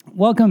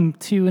Welcome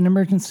to an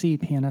emergency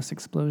PNS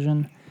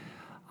explosion.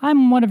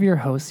 I'm one of your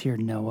hosts here,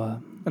 Noah.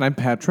 And I'm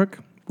Patrick.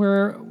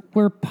 We're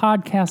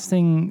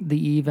podcasting the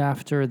eve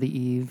after the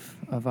eve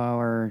of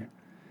our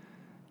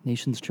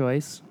nation's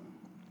choice.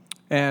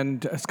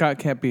 And Scott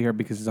can't be here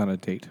because he's on a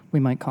date. We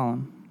might call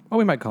him. Oh,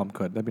 we might call him.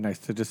 Good. That'd be nice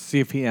to just see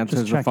if he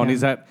answers the phone. In.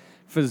 He's at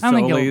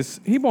Fazoli's.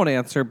 He won't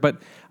answer,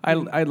 but I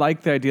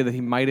like the idea that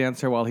he might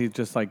answer while he's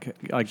just like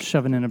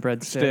shoving in a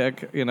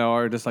breadstick,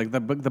 or just like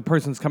the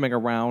person's coming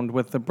around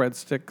with the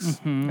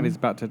breadsticks, and he's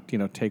about to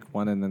take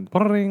one, and then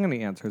and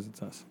he answers.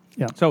 It's us.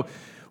 Yeah. So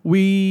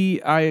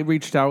I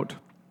reached out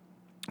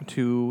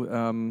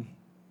to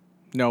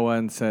Noah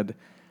and said,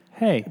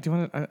 "Hey, do you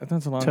want to?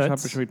 That's a long toots.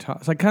 shot, but should we talk?"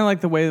 It's like kind of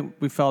like the way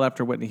we felt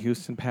after Whitney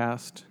Houston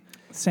passed.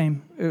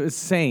 Same. It was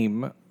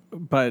same,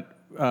 but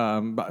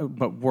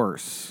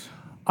worse.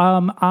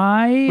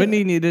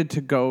 Whitney needed to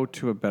go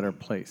to a better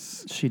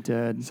place. She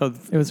did. So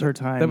it was her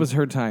time. That was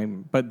her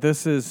time. But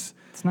this is.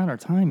 It's not our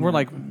time. We're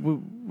like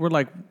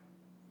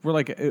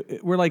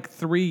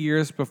 3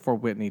 years before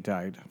Whitney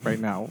died right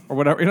now, or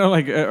whatever.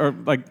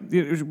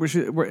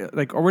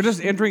 We're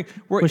just entering.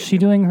 Was she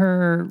doing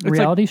her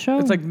reality show?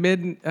 It's like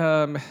mid.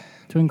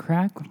 Doing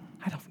crack.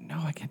 I don't know.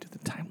 I can't do the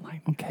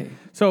timeline. Okay.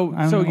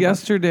 So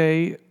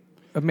yesterday,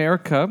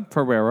 America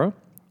Ferrera.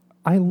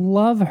 I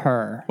love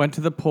her. Went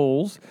to the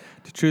polls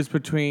to choose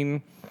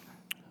between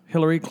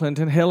Hillary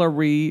Clinton,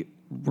 Hillary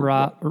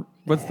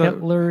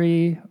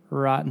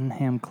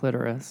Rottenham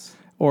clitoris,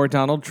 or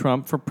Donald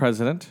Trump for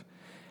president.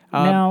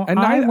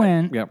 I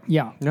went. This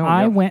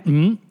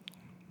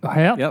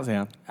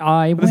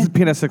is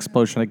PNS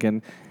Explosion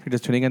again. If you're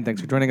just tuning in,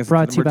 thanks for joining us.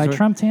 Brought to you by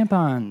Trump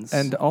tampons.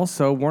 And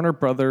also Warner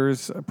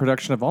Brothers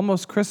production of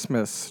Almost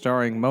Christmas,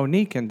 starring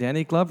Monique and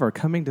Danny Glover,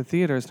 coming to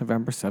theaters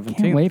November 17th.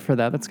 Can't wait for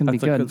that. That's going to be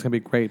good. It's going to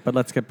be great. But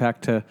let's get back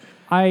to...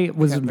 I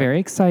was very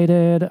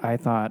excited. I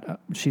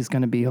thought she's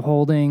going to be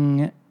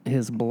holding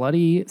his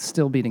bloody,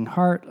 still beating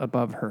heart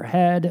above her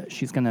head.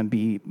 There's going to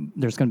be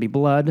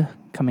blood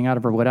coming out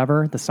of her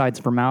whatever, the sides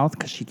of her mouth,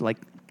 because she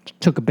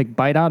took a big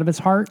bite out of his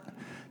heart.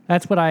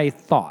 That's what I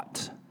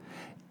thought.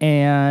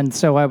 And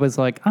so I was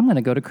like, I'm going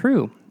to go to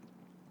Crew.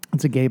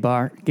 It's a gay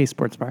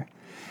sports bar.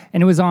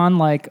 And it was on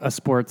like a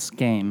sports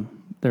game.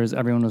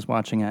 Everyone was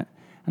watching it.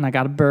 And I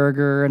got a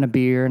burger and a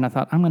beer, and I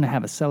thought, I'm going to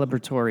have a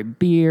celebratory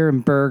beer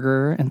and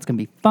burger, and it's going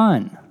to be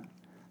fun.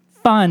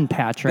 Fun,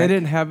 Patrick. They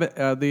didn't have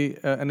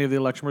any of the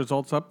election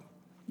results up?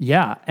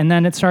 Yeah. And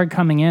then it started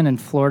coming in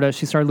Florida.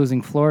 She started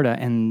losing Florida,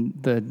 and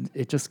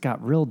it just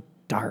got real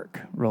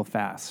dark real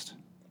fast.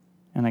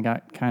 And I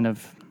got kind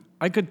of...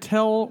 I could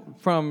tell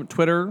from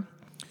Twitter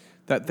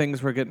that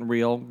things were getting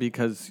real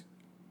because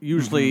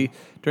usually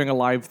during a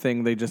live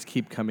thing, they just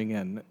keep coming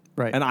in.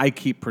 Right. And I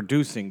keep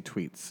producing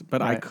tweets,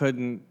 but right. I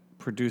couldn't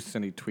produce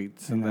any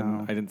tweets. And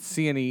then I didn't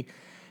see any.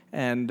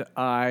 And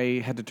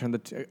I had to turn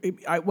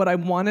what I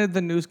wanted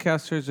the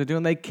newscasters to do,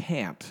 and they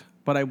can't,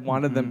 but I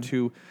wanted them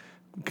to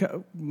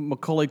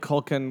Macaulay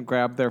Culkin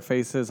grab their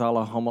faces a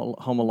la Home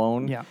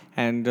Alone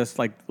and just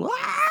like...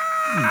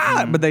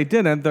 But they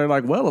didn't. They're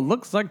like, well, it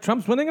looks like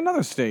Trump's winning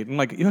another state. And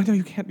like,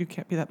 you can't be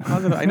that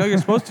positive. I know you're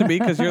supposed to be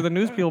because you're the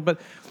news people, but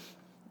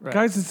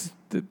guys, it's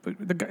the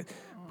guy.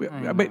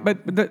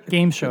 But the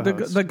game show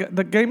host.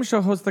 The game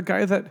show host, the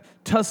guy that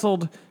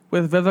tussled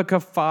with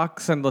Vivica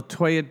Fox and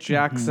LaToya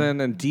Jackson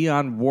and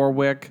Dionne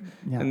Warwick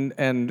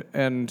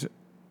and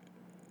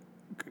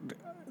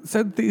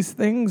said these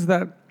things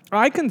that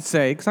I can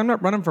say because I'm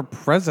not running for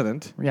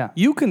president. Yeah,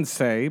 you can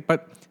say,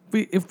 but.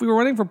 If we were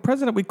running for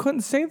president, we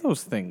couldn't say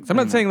those things. I'm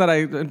not saying that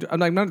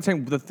I'm not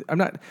saying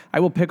I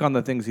will pick on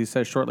the things he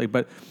says shortly,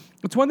 but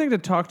it's one thing to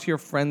talk to your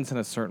friends in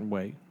a certain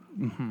way,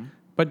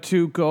 but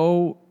to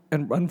go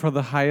and run for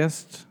the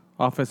highest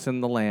office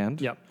in the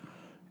land,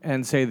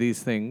 and say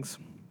these things,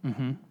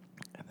 and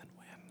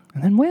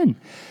then win,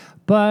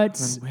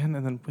 but and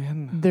then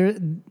win. There.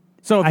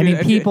 So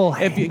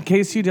in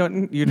case you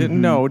didn't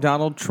know,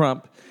 Donald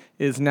Trump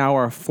is now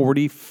our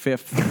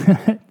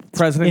 45th.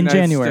 President in of the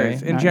United January.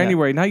 States. In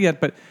January, not yet,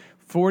 but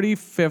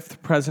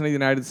 45th President of the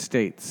United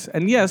States.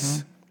 And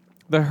yes,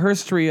 the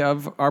history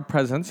of our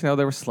presidents, there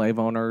were slave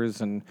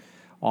owners and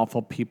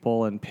awful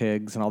people and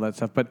pigs and all that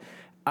stuff. But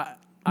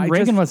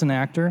Reagan was an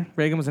actor.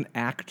 Reagan was an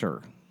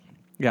actor.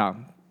 Yeah.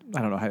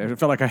 I don't know. I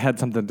felt like I had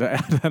something to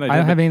add. I don't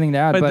have anything to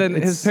add. But then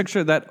his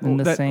picture, that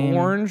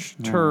orange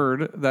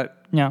turd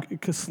that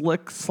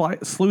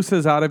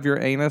sluices out of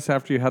your anus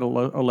after you had a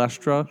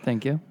Olestra.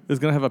 Thank you. Is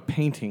going to have a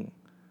painting.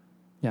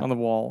 On the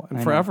wall,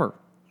 and forever.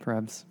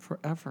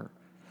 Forever.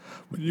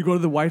 When you go to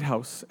the White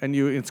House, and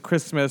it's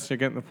Christmas, you're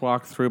getting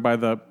walked through by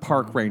the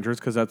park rangers,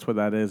 because that's what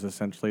that is,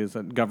 essentially, is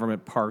a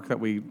government park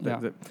that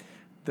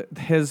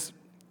his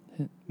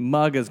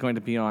mug is going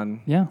to be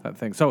on that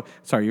thing. So,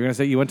 sorry, you're going to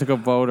say you went to go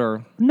vote,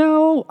 or?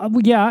 No,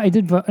 I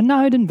did vote. No,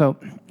 I didn't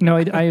vote. No,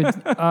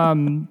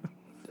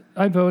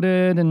 I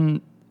voted,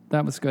 and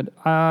that was good.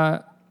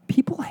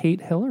 People hate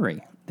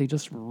Hillary. They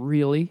just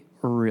really,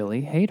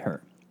 really hate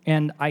her.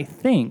 And I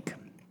think...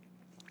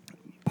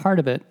 part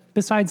of it,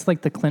 besides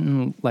like the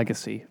Clinton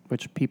legacy,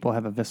 which people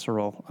have a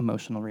visceral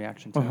emotional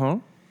reaction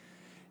to,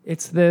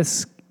 It's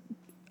this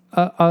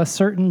a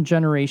certain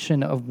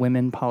generation of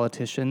women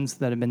politicians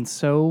that have been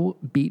so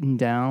beaten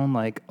down,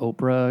 like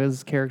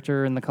Oprah's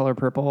character in The Color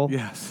Purple.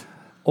 Yes.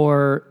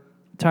 Or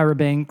Tyra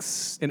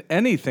Banks. In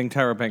anything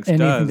Tyra Banks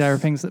Anything does.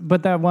 Tyra Banks.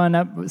 But that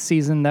one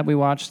season that we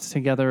watched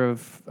together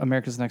of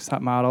America's Next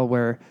Top Model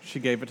where... She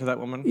gave it to that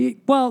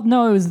woman? Well,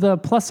 no, it was the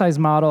plus-size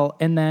model.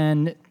 And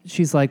then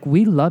she's like,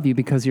 we love you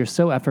because you're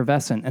so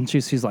effervescent. And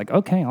she's like,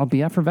 okay, I'll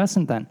be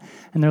effervescent then.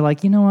 And they're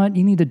like, you know what?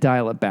 You need to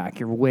dial it back.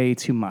 You're way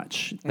too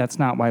much. That's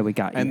not why we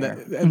got you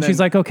here. And she's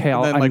like, okay,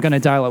 I'm going to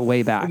dial it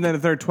way back. And then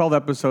if there are 12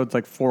 episodes,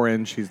 like 4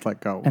 in, she's let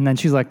go. And then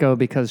she's let go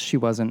because she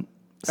wasn't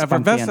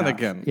effervescent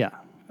again. Yeah.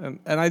 And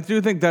I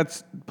do think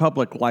that's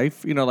public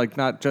life, like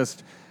not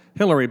just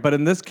Hillary, but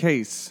in this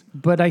case.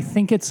 But I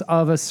think it's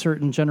of a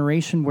certain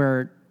generation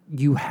where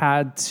you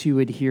had to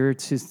adhere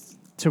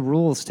to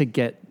rules to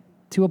get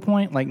to a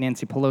point. Like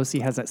Nancy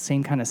Pelosi has that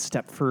same kind of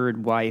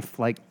Stepford wife,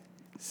 like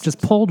just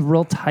pulled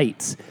real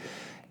tight.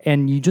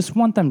 And you just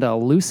want them to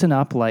loosen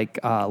up like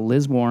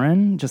Liz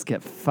Warren, just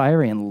get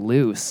fiery and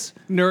loose.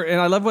 And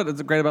I love what is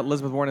great about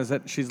Elizabeth Warren is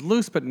that she's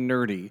loose but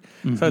nerdy.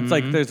 Mm-hmm. So it's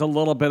like there's a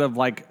little bit of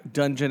like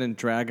Dungeon and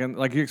Dragon.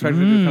 Like you expect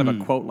her to do kind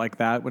of a quote like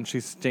that when she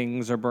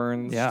stings or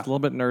burns. Yeah. It's a little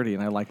bit nerdy,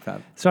 and I like that.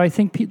 So I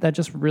think that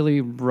just really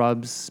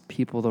rubs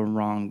people the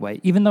wrong way.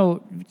 Even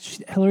though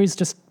Hillary's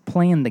just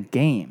playing the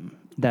game,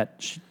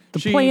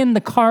 playing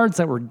the cards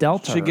that were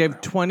dealt to her. She gave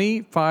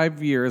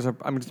 25 years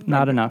of...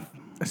 Not enough.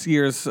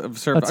 Years of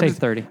service. Let's say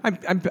 30.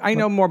 I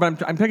know more,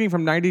 but I'm picking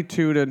from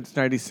 92 to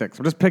 96.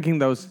 I'm just picking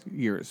those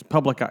years.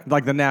 Public eye,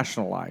 like the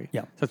national eye.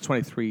 Yeah. So that's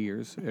 23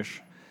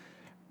 years-ish.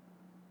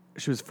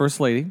 She was first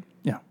lady.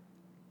 Yeah.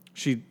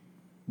 She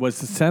was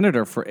the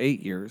senator for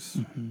 8 years.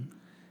 Mm-hmm.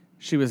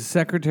 She was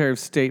secretary of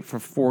state for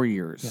 4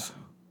 years.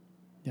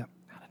 Yeah.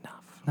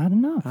 Not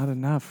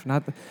enough.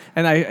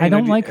 And I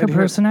don't like her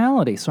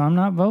personality, so I'm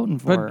not voting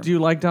for her. But do you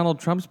like Donald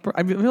Trump's...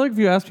 I feel like if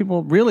you ask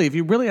people, if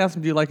you really ask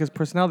them, do you like his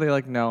personality? They're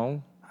like,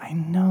 no. I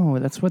know.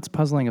 That's what's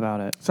puzzling about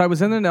it. So I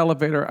was in an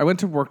elevator. I went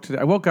to work today.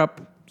 I woke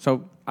up.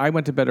 So I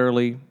went to bed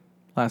early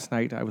last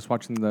night. I was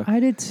watching the... I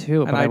did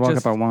too, but I woke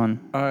up at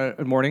 1.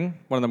 Morning?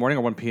 1 in the morning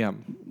or 1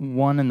 p.m.?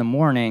 1 in the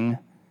morning.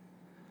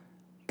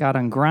 Got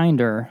on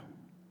Grindr.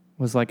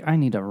 Was like, I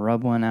need to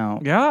rub one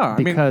out. Yeah.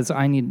 Because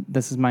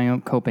this is my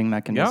own coping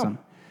mechanism.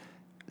 Yeah.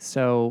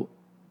 So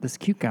this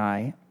cute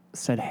guy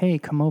said, hey,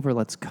 come over,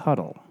 let's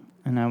cuddle.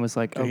 And I was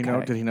like,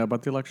 okay. Did he know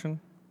about the election?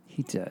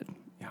 He did.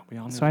 Yeah, we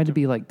all knew. So I had to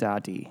be like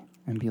daddy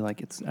and be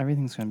like,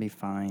 everything's going to be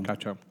fine.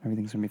 Gotcha.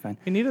 Everything's going to be fine.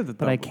 He needed it,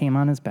 But I came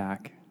on his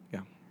back.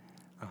 Yeah.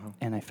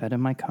 And I fed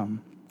him my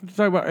cum.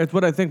 It's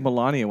what I think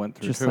Melania went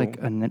through, just like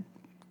a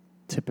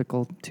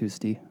typical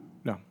Tuesday.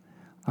 No.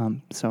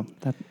 So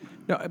that...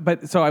 No,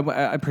 but so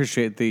I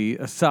appreciate the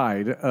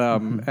aside,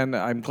 and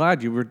I'm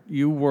glad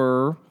you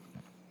were...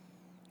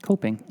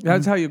 Coping.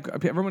 That's how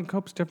everyone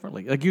copes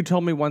differently. Like you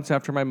told me once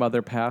after my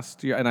mother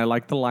passed, and I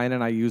liked the line,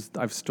 and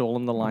I've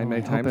stolen the line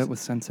many times. I hope it was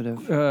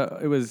sensitive.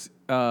 It was,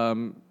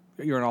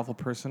 you're an awful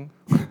person,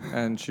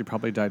 and she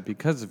probably died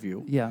because of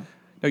you. Yeah.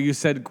 No, you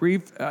said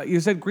grief.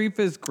 You said grief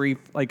is grief.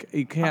 Like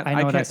you can't. I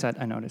know what I said.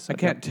 I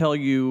can't tell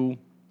you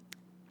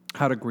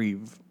how to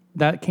grieve.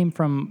 That came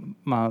from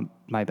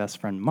my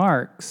best friend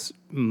Mark's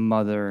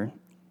mother,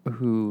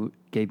 who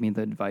gave me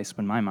the advice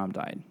when my mom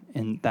died,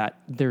 and that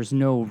there's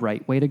no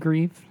right way to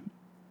grieve.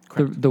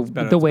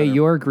 The way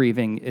you're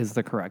grieving is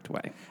the correct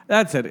way.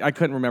 That's it. I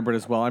couldn't remember it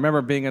as well. I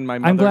remember being in my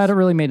mother's... I'm glad it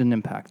really made an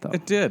impact, though.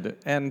 It did.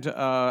 And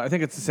I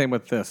think it's the same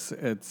with this.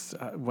 It's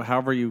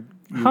however you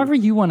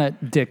want to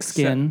dick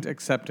skin.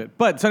 Accept it.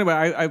 But so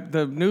anyway,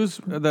 the news,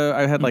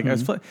 I had like,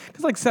 because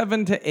like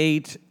 7 to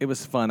 8, it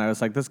was fun. I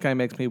was like, this guy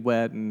makes me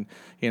wet. And,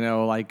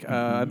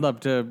 I'd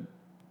love to...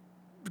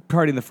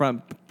 Party in the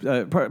front,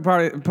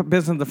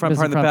 business in the front,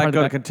 party in the back,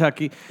 go to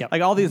Kentucky. Yep.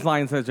 Like all these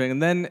lines I was doing,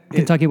 and then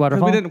Kentucky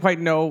Waterfall. We didn't quite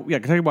know,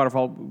 Kentucky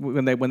Waterfall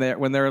when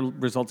their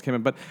results came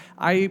in, but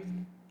we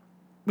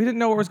didn't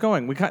know where it was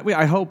going.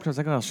 I hoped. I was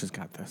like, oh, she's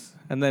got this,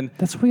 and then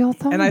that's what we all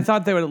thought. And I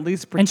thought they would at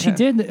least pretend. And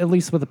she did, at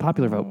least with the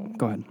popular vote.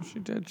 Go ahead. She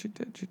did,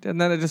 and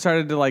then it just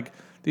started to like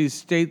these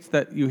states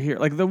that you hear,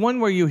 like the one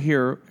where you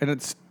hear, and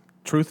it's.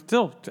 Truth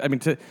still. I mean,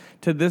 to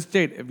this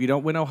date, if you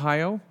don't win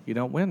Ohio, you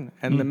don't win.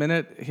 And the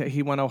minute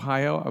he won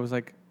Ohio, I was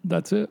like,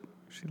 that's it.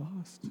 She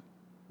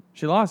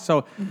lost.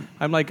 So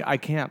I'm like, I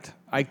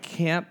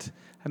can't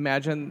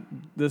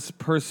imagine this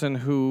person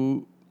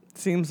who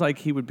seems like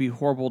he would be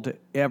horrible to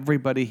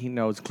everybody he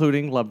knows,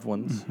 including loved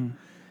ones,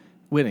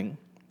 winning.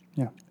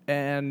 Yeah.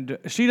 And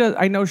she does.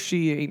 I know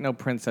she ain't no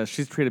princess.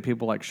 She's treated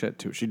people like shit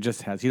too. She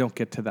just has. You don't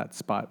get to that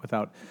spot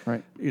without,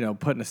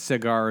 putting a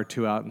cigar or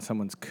two out in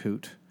someone's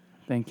coot.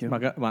 Thank you.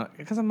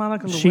 Because of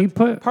Monica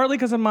Lewinsky. Partly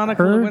because of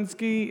Monica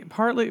Lewinsky.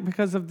 Partly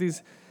because of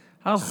these.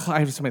 Oh, I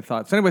have so many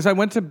thoughts. Anyways, I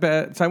went to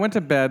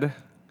bed.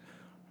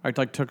 I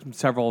took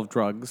several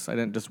drugs. I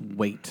didn't just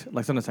wait.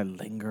 Like sometimes I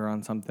linger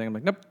on something. I'm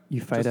like, nope.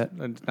 You fight it.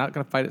 I'm not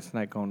going to fight it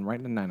tonight. Going right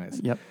into 9s.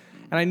 Yep.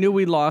 And I knew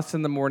we lost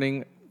in the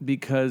morning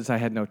because I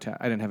had I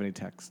didn't have any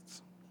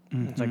texts.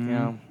 It's like,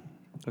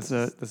 this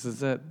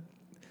is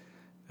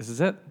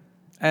it.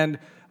 And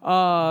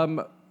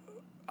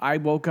I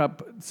woke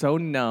up so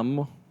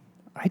numb.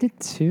 I did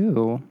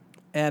too.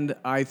 And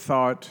I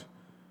thought,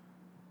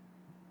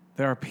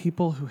 there are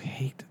people who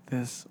hate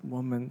this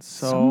woman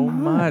so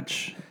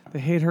much. They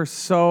hate her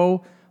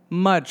so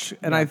much.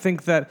 And I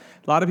think that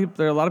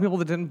there are a lot of people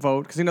that didn't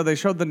vote because, they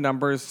showed the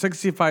numbers.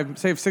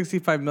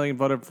 65 million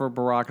voted for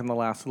Barack in the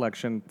last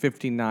election.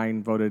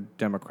 59 voted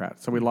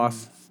Democrat. So we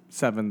lost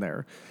 7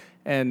 there.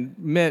 And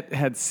Mitt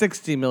had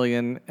 60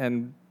 million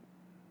and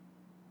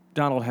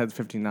Donald had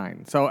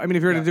 59. So, if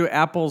you were to do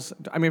apples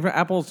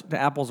to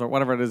apples or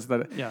whatever it is,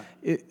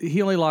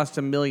 he only lost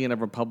 1 million of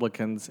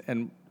Republicans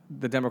and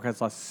the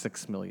Democrats lost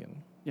 6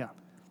 million. Yeah.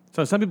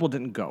 So some people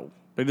didn't go.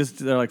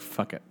 They're like,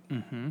 fuck it.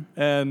 Mm-hmm.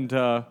 And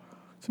some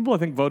people, I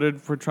think,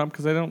 voted for Trump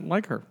because they don't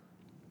like her.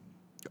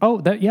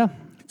 Oh, yeah.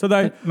 So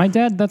that's what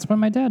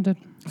my dad did.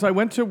 So I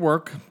went to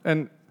work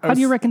and... How do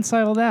you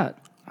reconcile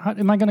that?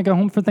 Am I going to go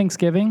home for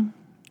Thanksgiving?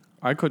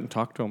 I couldn't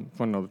talk to him,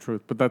 if I know the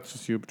truth, but that's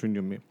just between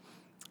you and me.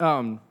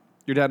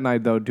 Your dad and I,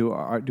 though, do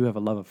have a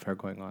love affair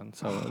going on,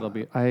 so it'll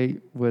be... I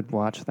would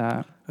watch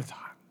that. It's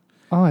hot.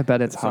 Oh, I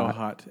bet it's hot. So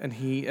hot. And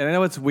I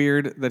know it's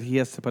weird that he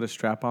has to put a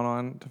strap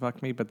on to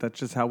fuck me, but that's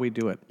just how we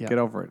do it. Yeah. Get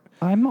over it.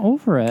 I'm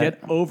over it.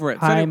 Get over it.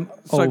 I'm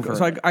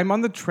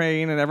on the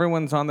train and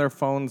everyone's on their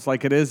phones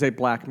like it is a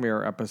Black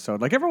Mirror episode.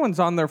 Like everyone's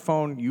on their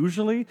phone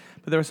usually,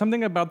 but there was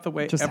something about the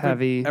way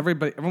heavy.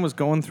 Everyone was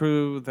going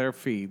through their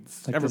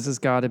feeds. This has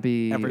got to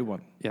be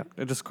everyone. Yeah.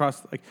 It just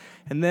crossed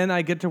and then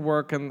I get to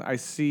work and I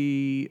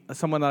see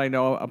someone that I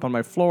know up on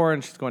my floor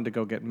and she's going to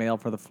go get mail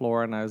for the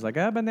floor and I was like,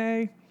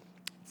 Ebony.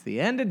 It's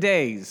the end of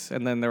days.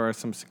 And then there were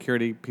some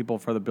security people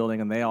for the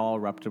building, and they all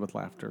erupted with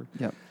laughter.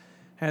 Yep.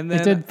 And then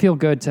it did feel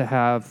good to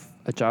have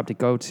a job to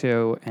go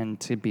to and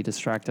to be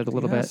distracted a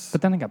little bit.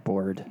 But then I got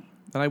bored.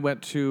 Then I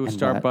went to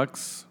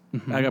Starbucks.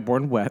 Mm-hmm. I got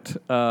bored and wet.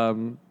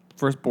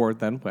 First bored,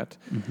 then wet.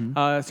 Mm-hmm.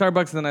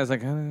 Starbucks, and then I was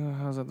like,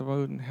 how's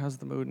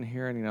the mood in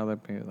here? And,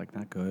 that like,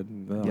 not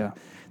good. Yeah.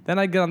 Then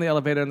I get on the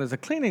elevator, and there's a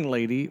cleaning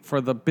lady for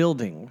the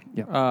building.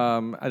 Yep.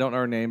 I don't know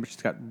her name, but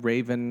she's got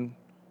raven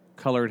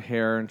colored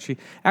hair, and she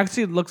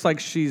actually looks like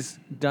she's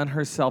done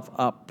herself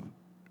up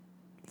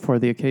for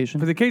the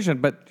occasion.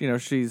 But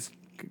she's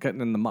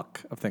getting in the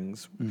muck of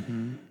things.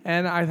 Mm-hmm.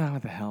 And I thought,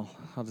 what the hell?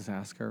 I'll just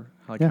ask her,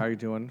 how are you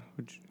doing?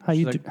 How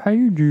you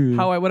doing?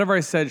 Whatever I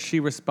said, she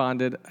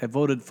responded, I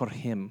voted for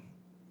him.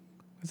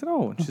 I said,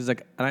 oh, and she's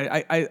like,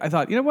 and I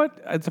thought, you know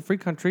what? It's a free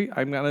country.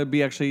 I'm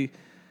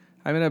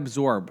gonna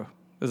absorb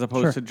as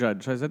opposed to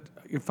judge. So I said,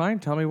 you're fine.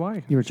 Tell me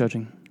why. You were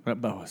judging. I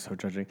was so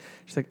judging.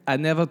 She's like, I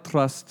never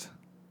trust.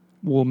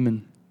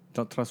 Woman.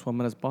 Don't trust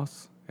women as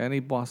boss. Any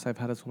boss I've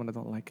had as woman I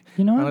don't like.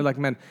 I only like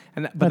men.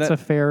 That's a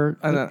fair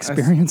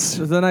experience.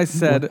 So then I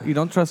said, you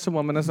don't trust a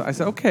woman as... I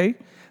said, okay.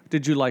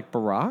 Did you like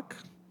Barack?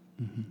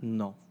 Mm-hmm.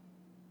 No.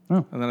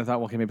 Oh. And then I thought,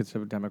 well, okay, maybe it's a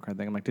Democrat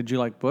thing. I'm like, did you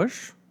like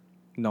Bush?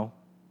 No.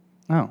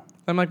 Oh.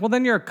 I'm like, well,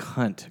 then you're a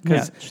cunt.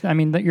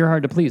 Yeah. You're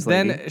hard to please,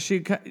 lady.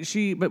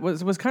 Then but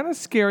what was kind of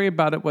scary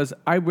about it was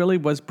I really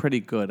was pretty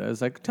good. I was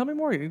like, tell me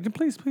more.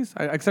 Please.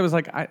 I was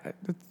like,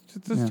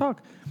 let's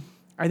talk.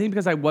 I think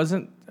because I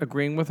wasn't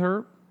agreeing with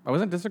her, I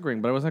wasn't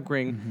disagreeing, but I wasn't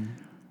agreeing. Mm-hmm.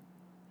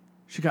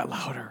 She got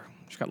louder.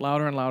 She got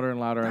louder and louder and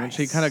louder. Nice. And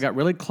she kind of got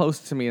really close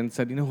to me and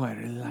said, you know what I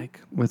really like?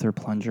 With her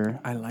plunger.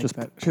 I like just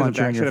that.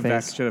 Plunger in your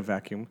face. Should have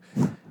vacuumed.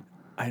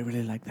 I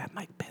really like that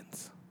Mike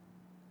Pence.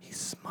 He's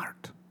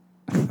smart.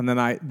 And then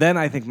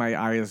I think my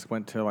eyes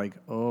went to like,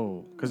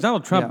 oh. Because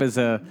Donald Trump is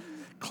a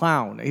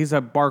clown. He's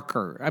a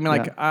barker.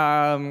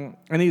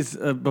 And he's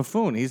a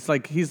buffoon. He's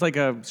like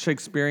a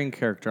Shakespearean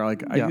character.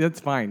 That's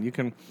fine. You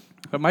can...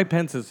 But Mike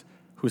Pence is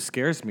who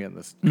scares me in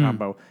this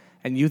combo,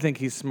 and you think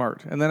he's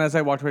smart. And then as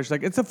I walked away, she's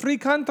like, it's a free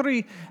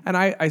country. And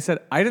I said,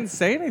 I didn't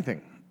say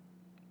anything.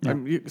 Yeah.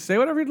 You say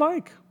whatever you'd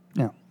like.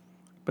 Yeah.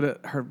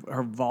 But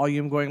her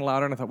volume going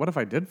louder, and I thought, what if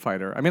I did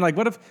fight her?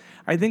 What if...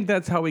 I think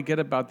that's how we get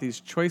about these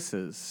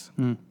choices.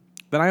 Mm.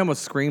 Then I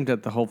almost screamed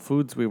at the Whole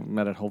Foods. We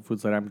met at Whole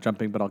Foods later. I'm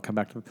jumping, but I'll come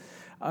back to...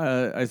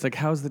 I was like,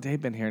 how's the day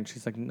been here? And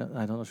she's like, no, I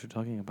don't know what you're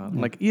talking about. I'm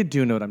like, you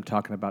do know what I'm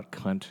talking about,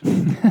 cunt.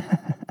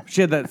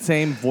 She had that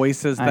same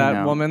voice as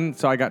that woman,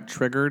 so I got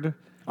triggered.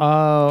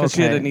 Oh, because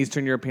she had an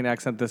Eastern European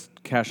accent, this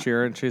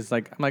cashier, and she's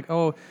like, I'm like,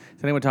 oh,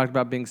 has anyone talked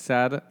about being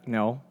sad?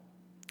 No.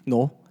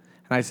 And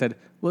I said,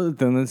 well,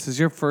 then this is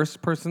your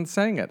first person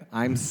saying it.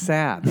 I'm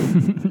sad.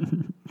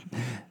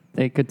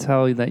 They could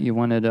tell that you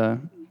wanted a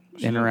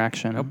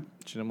interaction. Nope,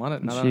 she didn't want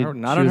it.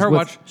 Not on her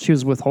watch. She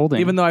was withholding.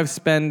 Even though I've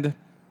spent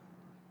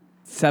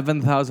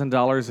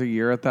 $7,000 a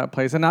year at that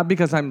place, and not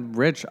because I'm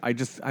rich.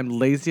 I'm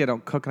lazy. I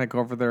don't cook, and I go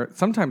over there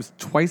sometimes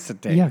twice a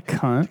day. Yeah,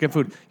 cunt. To get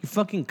food. You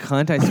fucking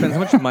cunt! I spend so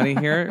much money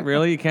here.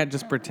 Really, you can't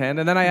just pretend.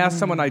 And then I asked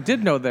someone I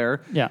did know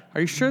there. Yeah. Are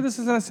you sure this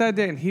isn't a sad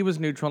day? And he was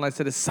neutral. And I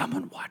said, is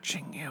someone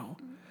watching you?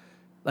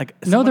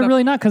 No, they're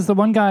really not. Because the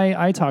one guy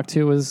I talked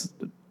to was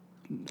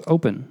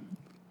open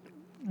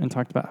and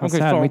talked about how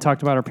sad. We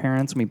talked about our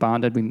parents. And we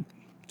bonded.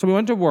 So we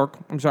went to work.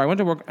 I went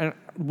to work, and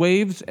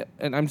waves,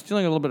 and I'm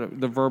stealing a little bit of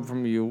the verb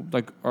from you,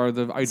 are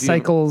the idea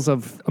cycles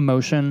of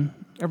emotion.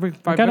 Every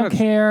 5 minutes. I don't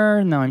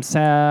care. No, I'm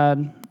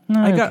sad.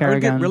 I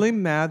get really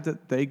mad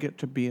that they get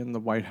to be in the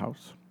White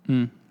House.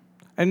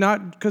 And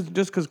not just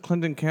because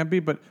Clinton can't be,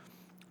 but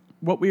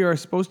what we are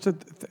supposed to...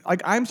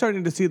 I'm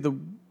starting to see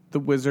the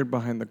wizard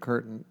behind the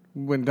curtain.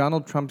 When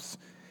Donald Trump's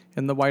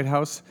in the White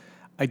House,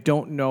 I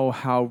don't know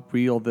how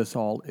real this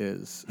all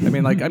is. I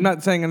mean, I'm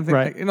not saying anything...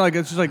 Right.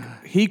 It's just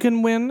he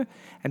can win,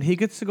 and he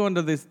gets to go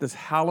into this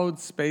hallowed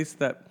space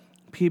that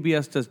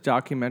PBS does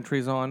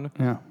documentaries on.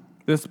 Yeah.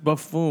 This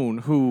buffoon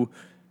who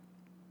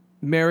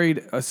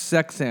married a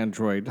sex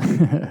android,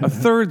 a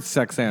third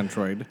sex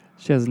android.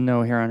 She has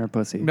no hair on her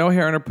pussy. No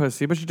hair on her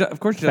pussy, but of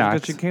course she does,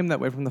 because she came that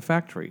way from the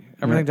factory.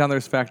 Everything down there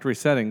is factory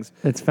settings.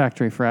 It's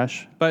factory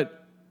fresh.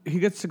 But he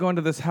gets to go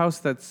into this house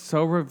that's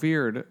so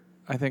revered.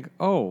 I think,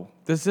 oh,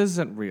 this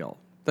isn't real.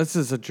 This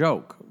is a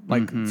joke.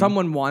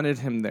 Someone wanted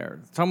him there.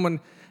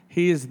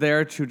 He is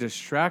there to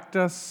distract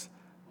us.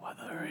 While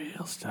the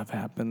real stuff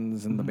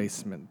happens in the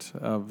basement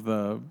of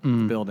the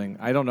building.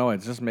 I don't know.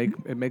 It just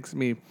makes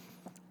me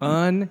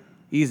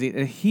uneasy.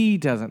 And he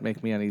doesn't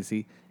make me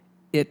uneasy.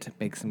 It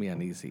makes me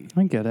uneasy.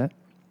 I get it.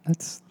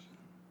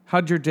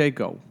 How'd your day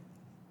go?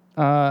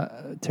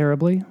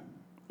 Terribly.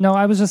 No,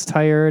 I was just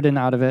tired and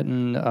out of it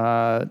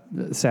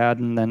and sad,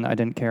 and then I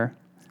didn't care.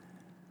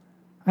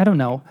 I don't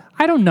know.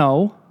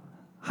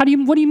 What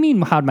do you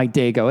mean, how'd my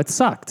day go? It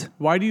sucked.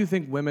 Why do you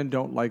think women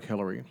don't like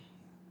Hillary?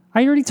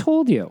 I already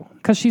told you.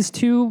 Because she's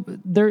too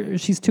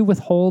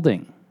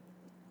withholding.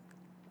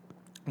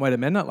 Why do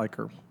men not like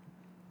her?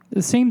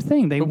 The same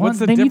thing. They what's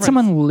the need difference?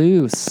 someone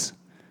loose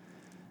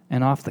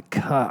and off the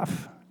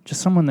cuff.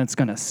 Just someone that's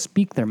going to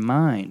speak their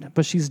mind.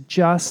 But she's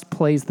just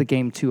plays the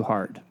game too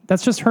hard.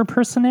 That's just her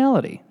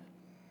personality.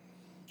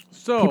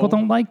 So people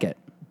don't like it.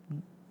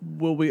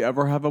 Will we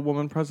ever have a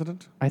woman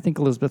president? I think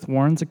Elizabeth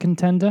Warren's a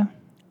contender.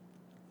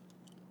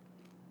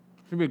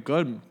 She'd be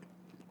good.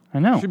 I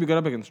know. She'd be good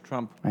up against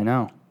Trump. I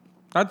know.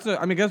 I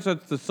guess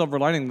that's the silver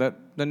lining, that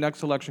the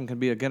next election can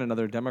be, again,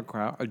 another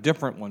Democrat, a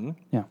different one.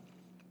 Yeah.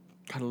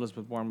 God,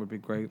 Elizabeth Warren would be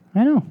great.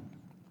 I know.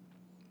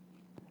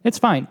 It's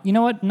fine. You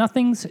know what?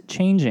 Nothing's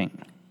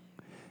changing.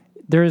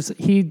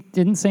 He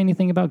didn't say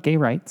anything about gay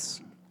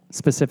rights,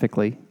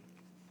 specifically.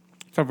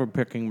 Except for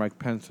picking Mike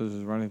Pence as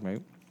his running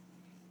mate.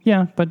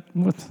 Yeah, but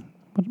what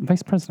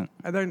vice president?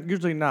 They're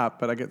usually not,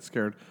 but I get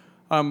scared.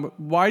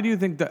 Why do you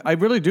think that? I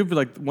really do feel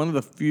like one of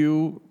the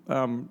few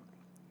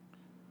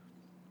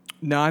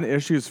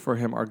non-issues for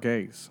him are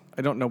gays.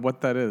 I don't know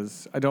what that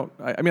is.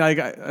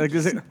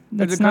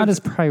 That's not his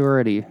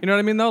priority. You know what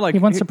I mean, though? He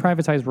wants to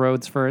privatize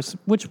roads first,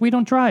 which we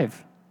don't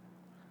drive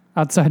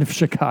outside of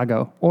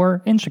Chicago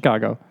or in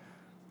Chicago.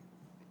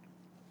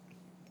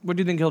 What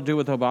do you think he'll do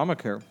with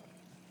Obamacare?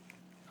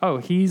 Oh,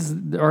 he's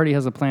already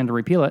has a plan to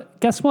repeal it.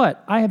 Guess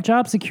what? I have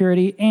job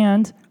security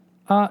and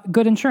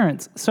good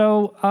insurance.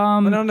 So,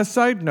 and on a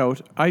side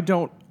note, I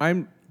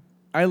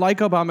like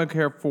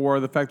Obamacare for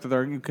the fact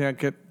that you can't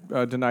get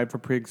denied for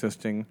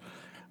pre-existing.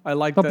 I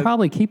like that. They'll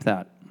probably keep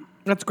that.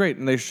 That's great,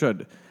 and they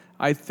should.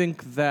 I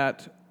think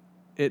that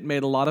it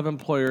made a lot of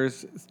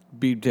employers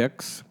be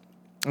dicks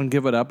and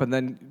give it up, and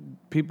then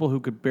people who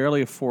could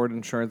barely afford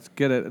insurance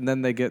get it, and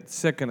then they get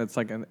sick, and it's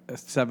like a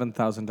 $7,000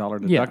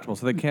 deductible,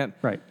 so they can't.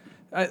 Right.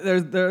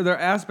 There are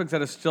aspects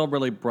that are still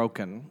really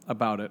broken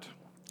about it.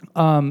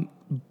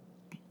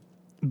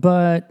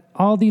 But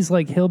all these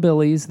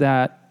hillbillies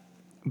that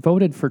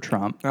voted for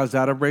Trump. Now, is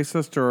that a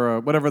racist or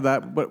whatever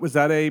that? What was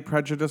that, a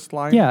prejudiced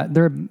line? Yeah,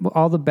 they're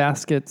all the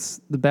basket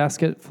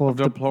full of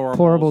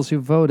deplorables who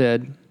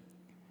voted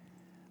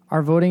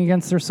are voting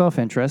against their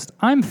self-interest.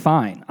 I'm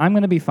fine. I'm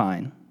going to be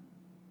fine.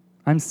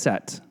 I'm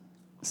set.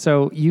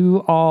 So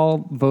you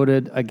all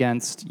voted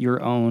against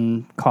your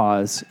own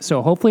cause.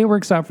 So hopefully it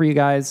works out for you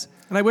guys.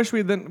 And I wish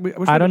I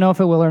don't know if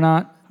it will or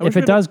not. If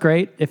it does,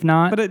 great. If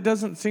not, but it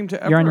doesn't seem to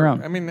ever. You're on your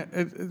own. I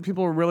mean,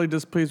 people were really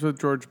displeased with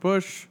George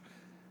Bush.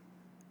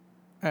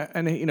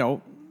 And,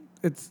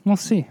 it's... We'll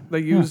see. They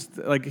used,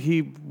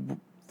 he...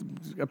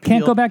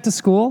 Can't go back to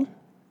school?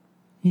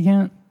 You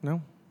can't?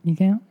 No. You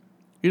can't?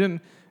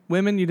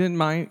 Women, you didn't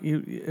mind...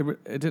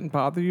 It didn't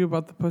bother you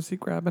about the pussy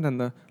grabbing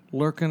and the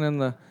lurking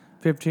and the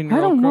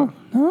 15-year-old girl? I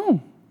don't know.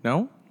 No.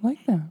 No?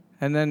 Like that.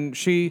 And then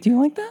Do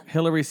you like that?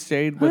 Hillary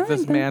stayed with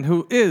this man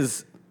who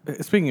is...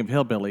 Speaking of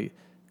hillbilly,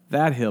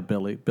 that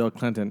hillbilly, Bill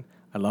Clinton,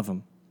 I love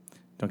him.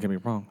 Don't get me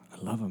wrong.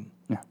 I love him.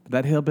 Yeah. But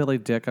that hillbilly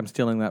dick, I'm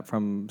stealing that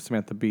from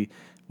Samantha Bee,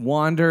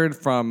 wandered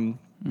from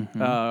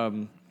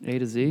A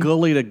to Z,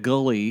 gully to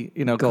gully,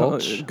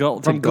 gulch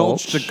from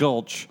gulch to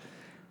gulch,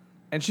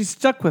 and she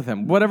stuck with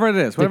him. Whatever it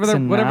is,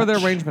 whatever their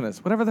arrangement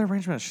is,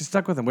 she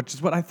stuck with him, which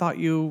is what I thought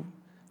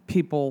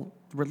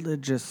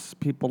religious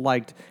people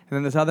liked. And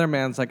then this other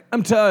man's like,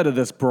 I'm tired of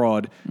this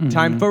broad.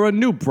 Time for a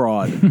new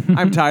broad.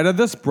 I'm tired of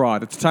this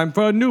broad. It's time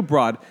for a new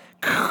broad.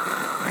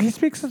 He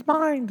speaks his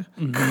mind.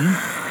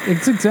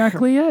 It's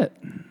exactly it.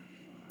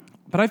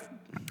 But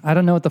I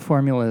don't know what the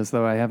formula is,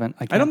 though. I don't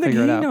think he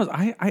knows.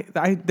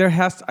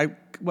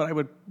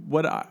 What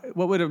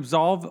would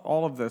absolve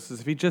all of this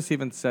is if he just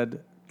even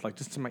said,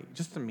 just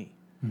to me.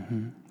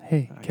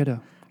 Hey,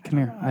 kiddo, come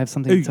here. I have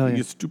something to tell you.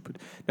 You're stupid.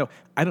 No,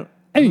 I don't.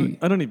 Hey,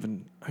 I don't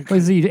even.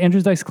 was he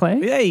Andrew Dice Clay?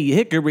 Hey,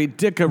 hickory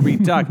dickory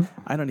dock.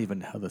 I don't even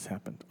know how this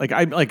happened.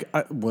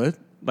 What?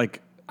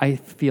 Like, I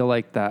feel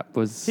like that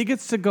was. he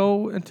gets to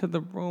go into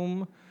the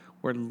room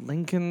where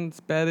Lincoln's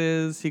bed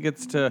is. He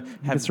gets to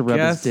have gets to rub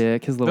his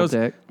dick, his little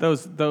dick.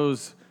 Those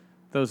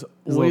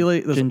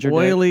ginger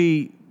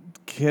oily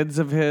kids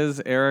of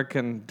his, Eric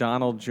and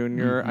Donald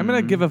junior I'm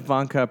gonna give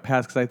Ivanka a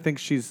pass because I think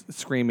she's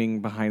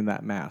screaming behind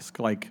that mask.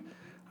 Like,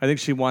 I think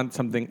she wants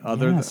something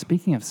other. Yeah, than...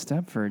 Speaking of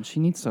Stepford,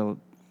 she needs to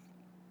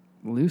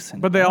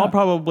loosen. But they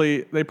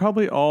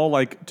probably all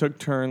like took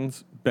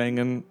turns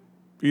banging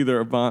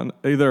either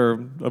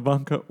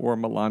Ivanka or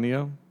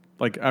Melania.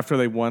 Like after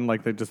they won,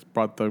 like they just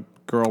brought the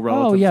girl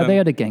relatives. Oh yeah, in. they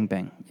had a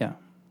gangbang. Yeah,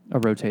 a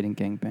rotating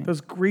gangbang.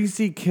 Those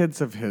greasy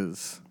kids of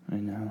his. I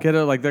know. Get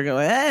it? Like they're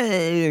gonna,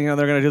 hey, they're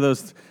gonna do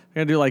those.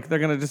 They're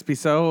gonna just be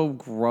so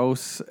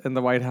gross in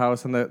the White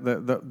House, and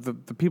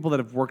the people that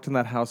have worked in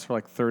that house for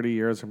like 30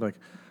 years are like,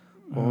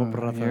 oh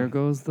brother, here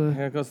goes the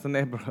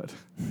neighborhood.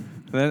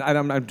 And then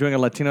I'm doing a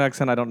Latino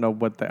accent. I don't know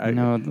what they.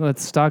 No,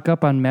 let's stock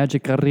up on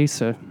magic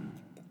harissa.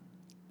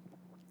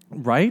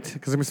 Right?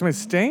 Because there's so many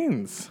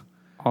stains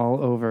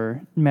all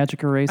over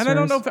magic erasers. And I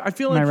don't know if I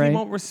feel like he right?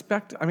 won't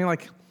respect. I mean,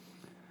 like,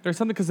 there's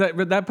something because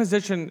that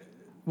position.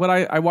 What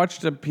I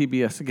watched a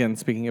PBS again.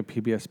 Speaking of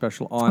PBS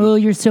special on. Oh,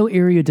 you're so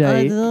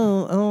erudite.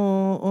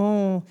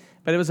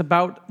 But it was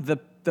about the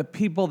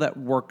people that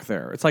work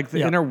there. It's like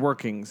the inner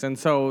workings, and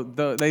so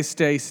they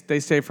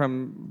stay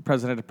from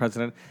president to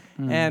president,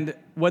 and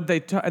what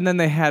and then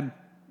they had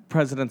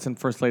presidents and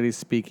first ladies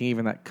speaking.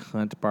 Even that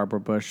cunt Barbara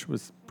Bush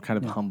was kind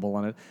of humble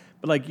on it.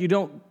 But like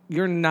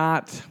you're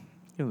not.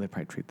 They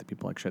probably treat the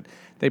people like shit.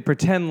 They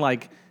pretend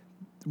like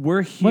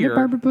we're here. What did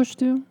Barbara Bush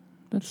do?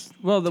 That's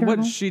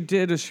what she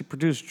did is she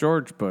produced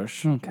George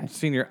Bush,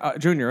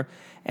 Jr.,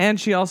 and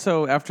she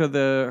also, after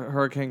the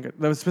hurricane,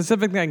 the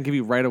specific thing I can give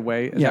you right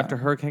away is after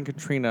Hurricane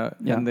Katrina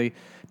and the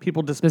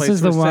people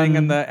displaced were staying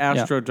in the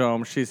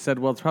Astrodome, she said,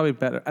 well, it's probably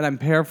better, and I'm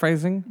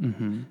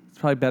paraphrasing, it's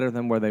probably better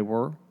than where they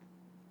were.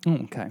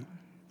 Okay.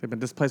 They've been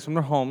displaced from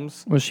their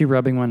homes. Was she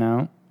rubbing one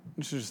out?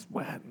 She's just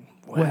wet.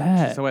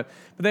 Wet. So wet.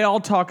 But they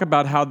all talk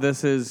about how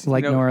this is...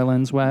 Like New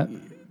Orleans wet?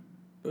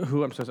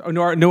 Who? I'm so sorry.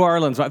 Oh, New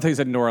Orleans. I thought you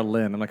said Nora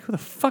Lynn. I'm like, who the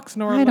fuck's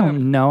Nora Lynn? I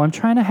don't know. I'm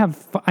trying to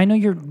have I know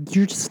you're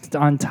just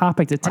on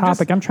topic to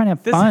topic. I'm trying to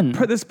have fun.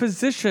 This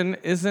position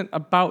isn't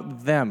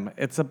about them.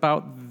 It's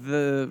about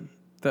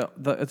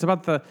it's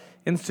about the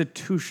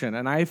institution.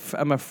 And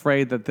I'm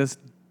afraid that this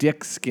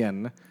dick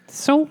skin...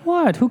 So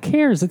what? Who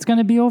cares? It's going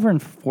to be over in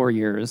 4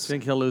 years.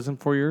 Think he'll lose in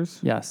 4 years?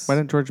 Yes. Why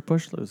didn't George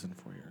Bush lose in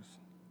 4 years?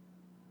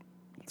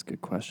 That's a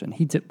good question.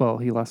 He did. Well,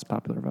 he lost the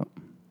popular vote.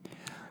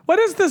 What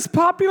is this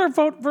popular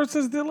vote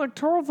versus the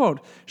electoral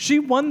vote? She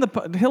won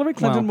Hillary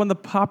Clinton won the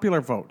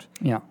popular vote.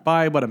 Yeah.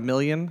 By what, 1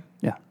 million?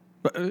 Yeah.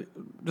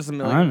 Just 1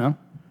 million? I don't know.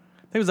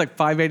 I think it was like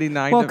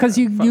 589. Well, because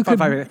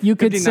you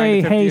could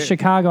say, hey,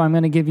 Chicago, I'm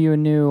going to give you a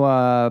new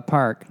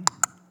park.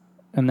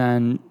 And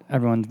then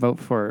everyone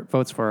votes for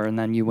her, and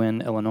then you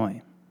win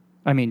Illinois.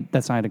 I mean,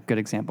 that's not a good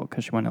example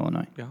because she won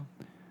Illinois. Yeah. I'm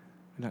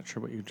not sure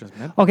what you just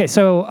meant. Okay,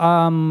 so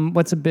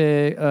what's a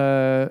big...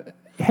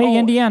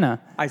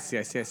 Indiana. I see.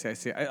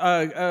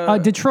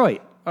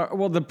 Detroit.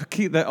 Well,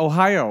 the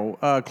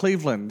Ohio,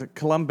 Cleveland,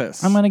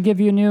 Columbus. I'm going to give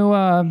you a new...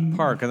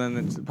 park, and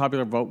then the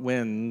popular vote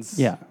wins.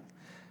 Yeah.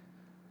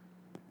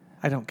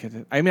 I don't get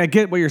it. I mean, I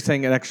get what you're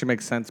saying. It actually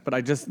makes sense, but I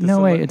just...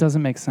 No, wait, it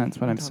doesn't make sense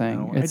what I'm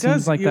saying. It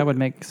seems like that would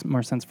make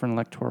more sense for an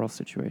electoral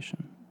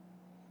situation.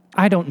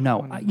 I don't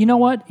know. You know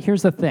what?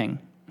 Here's the thing.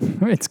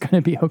 It's going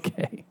to be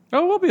okay.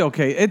 Oh, we'll be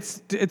okay.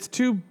 It is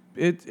too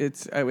big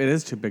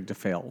to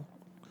fail.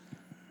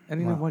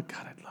 And you know what?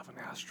 God, I'd love an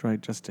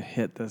asteroid just to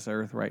hit this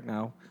Earth right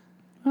now.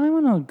 I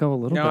want to go a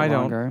little bit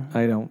longer.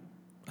 I don't.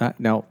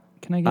 No.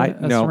 Can I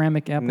get a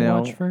ceramic Apple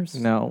Watch first?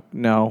 No.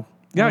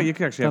 Yeah, you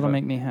can actually that'll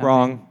make me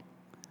happy.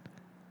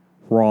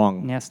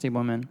 Wrong. Nasty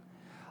woman.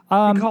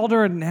 He called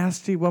her a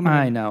nasty woman.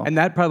 I know. And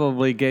that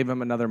probably gave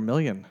him another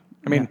million.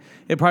 I mean,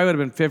 it probably would have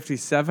been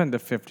 57 to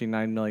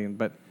 59 million,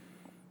 but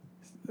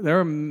there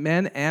were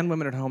men and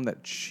women at home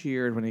that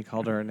cheered when he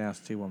called her a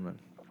nasty woman.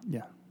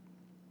 Yeah.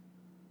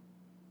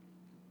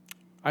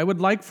 I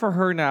would like for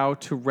her now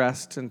to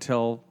rest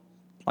until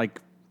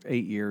like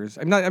 8 years.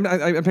 I'm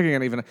picking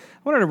on even. I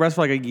want her to rest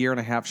for like a year and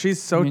a half.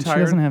 She's so tired.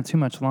 She doesn't have too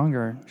much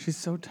longer. She's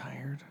so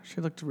tired.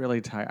 She looked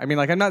really tired. I mean,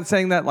 like, I'm not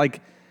saying that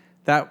like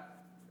that.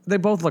 They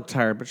both look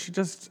tired, but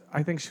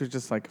I think she was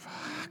just like,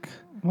 fuck.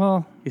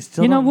 Well,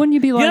 wouldn't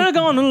you be like, you're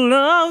gonna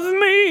love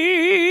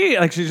me?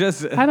 Like, she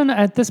just. I don't know.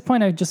 At this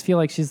point, I just feel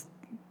like she's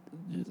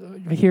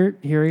here.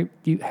 You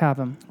have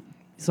him.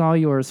 He's all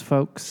yours,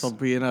 folks. She'll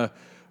be in a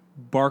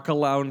Barca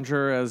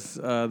lounger as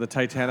the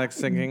Titanic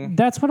singing.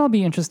 That's what I'll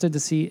be interested to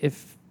see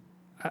if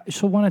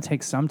she'll want to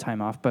take some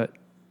time off, but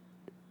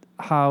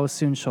how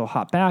soon she'll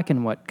hop back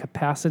and what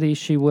capacity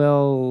she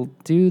will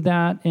do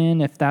that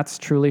in, if that's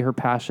truly her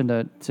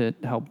passion to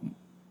help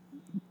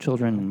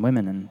children and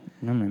women.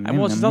 And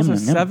well, she's also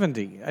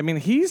 70. I mean,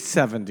 he's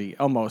 70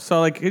 almost.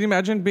 So, like, can you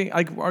imagine being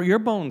like, your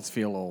bones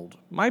feel old?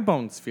 My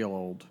bones feel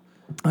old.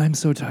 I'm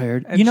so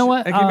tired. And you know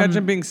what? I can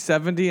imagine being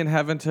 70 and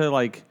having to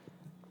like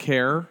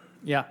care.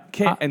 Yeah.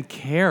 And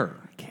care.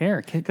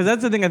 Care. Because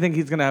that's the thing I think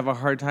he's going to have a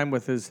hard time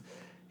with is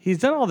he's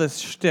done all this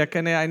shtick,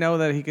 and I know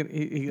that he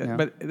can.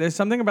 But there's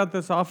something about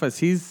this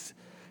office.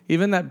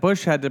 Even that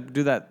Bush had to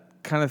do that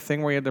kind of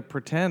thing where he had to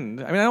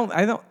pretend. I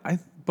mean,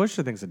 Bush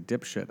I think's a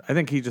dipshit. I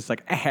think he just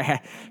like, I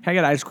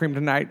got ice cream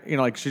tonight. You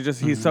know, like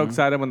he's so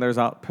excited when there's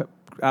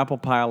apple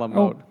pie a la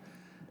mode.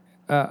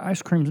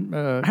 Ice cream.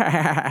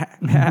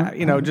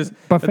 You know, just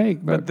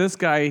buffet. But this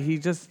guy, he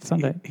just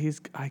Sunday.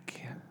 I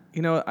can't.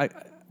 You know,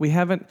 we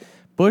haven't.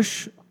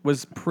 Bush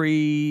was not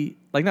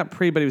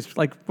pre, but he was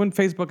like when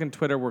Facebook and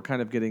Twitter were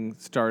kind of getting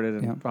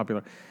started and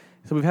popular.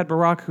 So we've had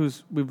Barack,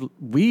 who's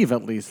we've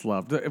at least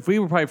loved. If we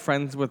were probably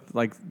friends with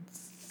like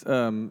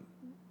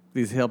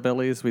these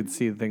hillbillies, we'd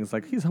see things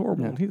like he's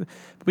horrible. But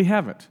we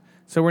haven't.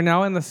 So we're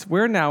now in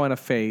a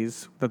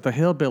phase that the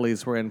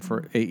hillbillies were in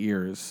for 8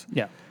 years.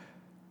 Yeah.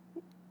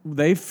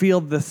 They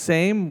feel the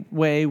same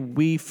way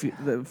we feel.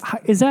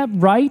 Is that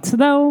right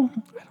though?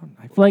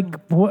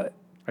 What?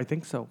 I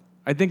think so.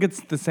 I think it's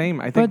the same.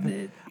 I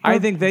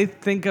think they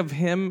think of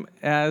him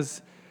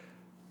as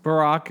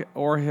Barack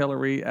or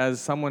Hillary as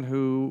someone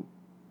who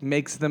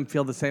makes them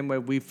feel the same way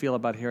we feel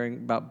about hearing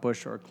about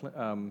Bush or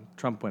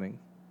Trump winning.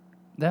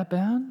 That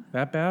bad?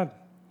 That bad.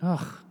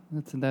 Ugh,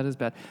 that is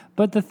bad.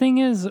 But the thing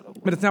is...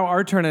 But it's now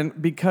our turn,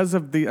 and because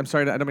of the... I'm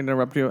sorry, I don't mean to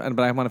interrupt you, but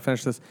I want to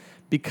finish this.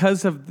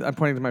 Because of... I'm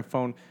pointing to my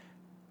phone.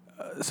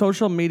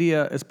 Social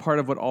media is part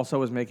of what also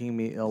was making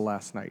me ill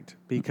last night.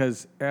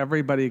 Because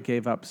everybody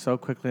gave up so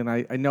quickly, and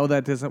I know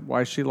that isn't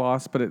why she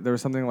lost, but there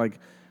was something like,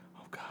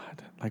 oh,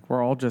 God, like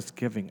we're all just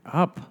giving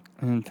up.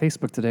 And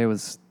Facebook today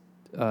was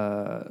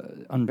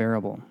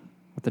unbearable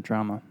with the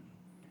drama.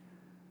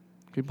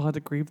 People had to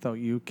grieve, though.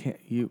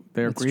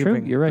 They're It's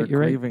grieving. True. You're right. They're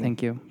grieving. Right.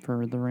 Thank you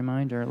for the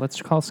reminder.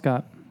 Let's call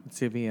Scott. Let's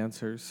see if he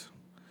answers.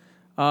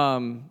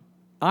 I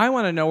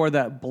want to know where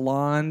that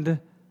blonde...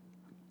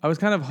 I was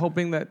kind of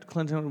hoping that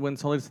Clinton would win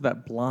solely to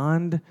that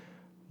blonde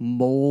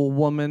mole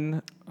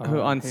woman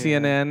who on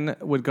CNN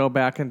would go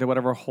back into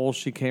whatever hole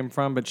she came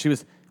from, but she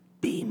was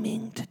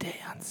beaming today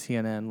on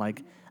CNN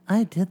like,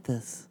 I did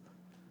this.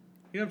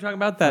 You know what I'm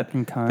talking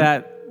about?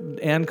 That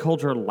Ann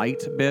Coulter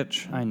light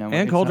bitch. I know.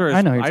 Ann Coulter is...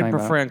 I know who you're I talking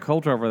prefer about. Ann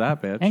Coulter over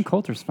that bitch. Ann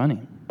Coulter's funny.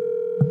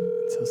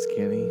 So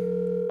skinny.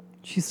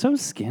 She's so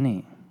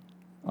skinny.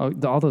 Oh,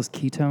 all those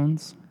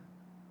ketones.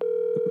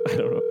 I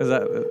don't know. Is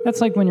that... That's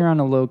like when you're on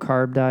a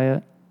low-carb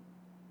diet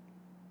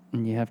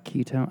and you have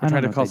ketone. I'm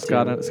trying to call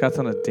Scott. Scott's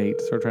on a date,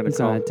 so we're trying to He's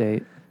call. on a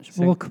date.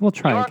 We'll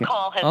try again.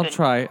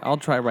 I'll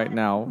try right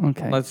now.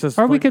 Okay. Let's just...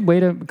 Or we could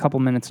wait a couple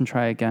minutes and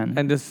try again.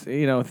 And just,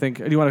 think...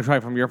 Do you want to try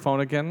from your phone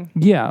again?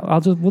 Yeah,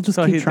 we'll just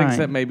so keep he trying. Thinks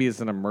that maybe it's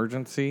an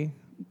emergency?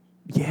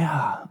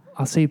 Yeah.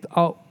 I'll say,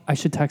 I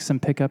should text him,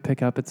 pick up,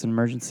 it's an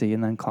emergency,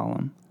 and then call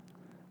him.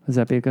 Does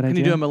that be a good idea?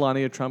 Can you do a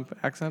Melania Trump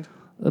accent?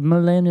 A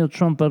Melania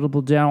Trump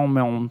edible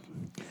down.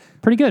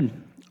 Pretty good.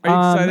 Are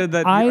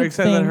you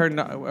excited that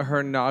her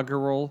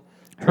inaugural...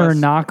 Her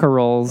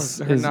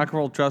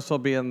inaugural dress will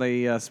be in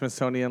the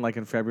Smithsonian like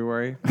in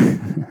February?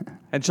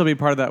 And she'll be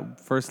part of that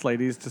First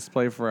Ladies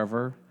display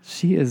forever?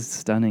 She is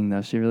stunning,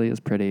 though. She really is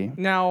pretty.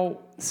 Now...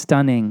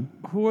 Stunning.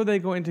 Who are they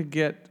going to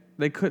get?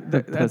 They could...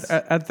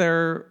 At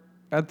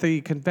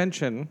the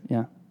convention...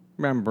 Yeah.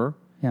 Remember?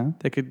 Yeah.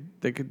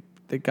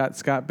 They got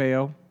Scott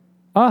Baio.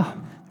 Ah.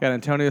 They got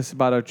Antonio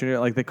Sabato Jr.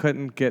 Like, they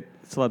couldn't get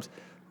celebs.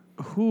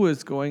 Who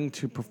is going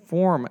to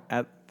perform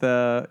at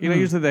the...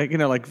 usually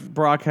like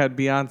Barack had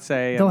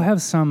Beyonce. They'll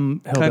have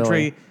some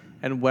country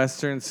and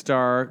Western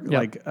star,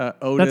 like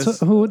Otis. That's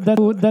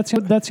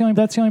the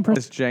only person.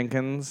 Otis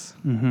Jenkins.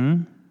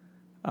 Mm-hmm.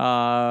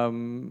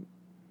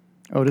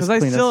 Otis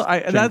Jenkins.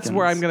 That's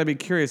where I'm going to be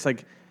curious.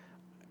 Like,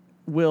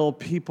 will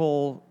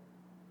people...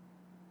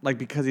 Like,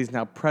 because he's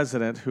now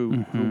president,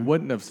 who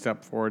wouldn't have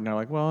stepped forward, now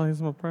like, well, he's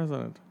no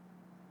president.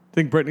 I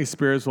think Britney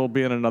Spears will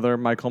be in another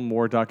Michael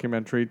Moore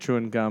documentary,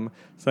 chewing gum,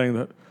 saying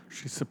that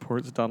she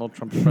supports Donald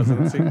Trump's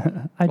presidency.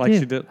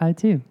 She did. I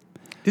do. Do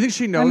you think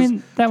she knows? I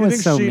mean, that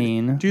was so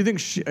mean. Do you think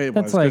she... It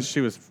That's was, like... because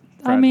she was...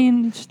 Fragile. I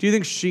mean... Do you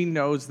think she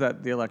knows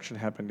that the election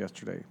happened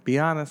yesterday? Be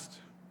honest.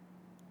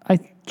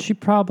 She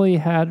probably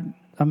had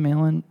a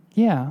mail-in...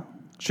 Yeah.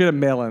 She had a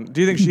mail-in.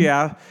 Do you think she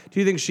asked... Do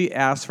you think she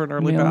asked for an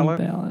early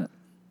ballot?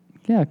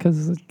 Yeah,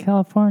 because it's a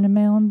California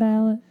mail-in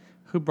ballot.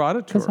 Who brought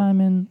it to her? Because I'm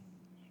in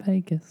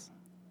Vegas.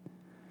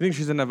 You think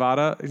she's in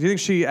Nevada? Do you think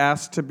she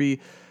asked to be,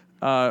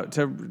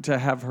 to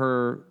have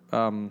her,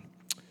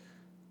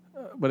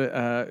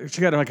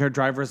 she got like her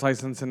driver's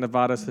license in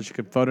Nevada so she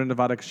could vote in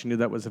Nevada because she knew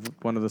that was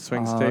one of the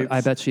swing states?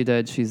 I bet she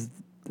did. She's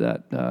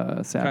that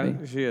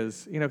savvy. She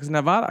is. Because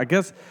Nevada, I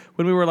guess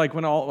when we were like,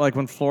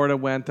 when Florida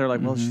went, they're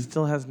like, well, she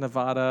still has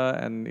Nevada.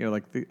 And,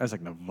 I was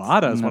like,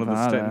 Nevada is one of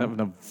the states.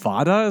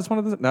 Nevada is one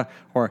of the,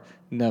 or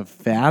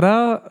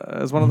Nevada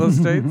is one of those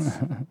states.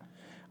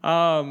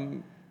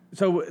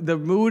 So the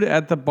mood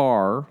at the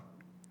bar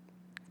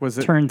was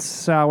it turned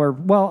sour.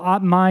 Well,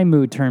 my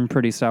mood turned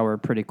pretty sour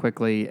pretty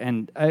quickly,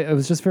 and I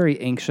was just very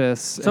anxious.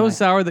 So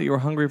sour that you were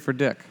hungry for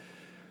dick.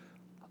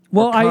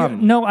 Well,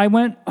 I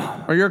went.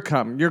 Or your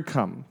cum.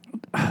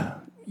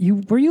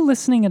 Were you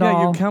listening at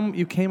all? Yeah,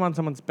 you came on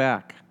someone's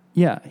back.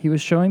 Yeah, he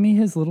was showing me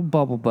his little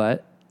bubble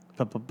butt.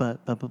 Bubble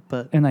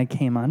butt. And I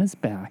came on his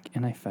back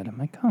and I fed him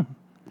my cum.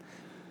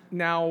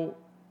 Now.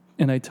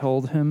 And I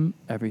told him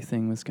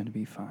everything was going to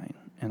be fine.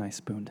 And I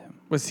spooned him.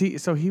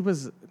 So he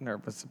was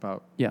nervous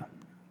about. Yeah.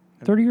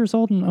 30 years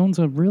old and owns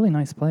a really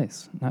nice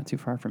place. Not too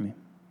far from me.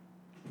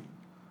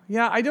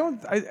 Yeah,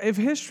 if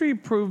history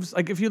proves,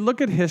 like if you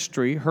look at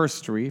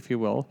herstory, if you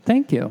will.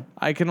 Thank you.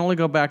 I can only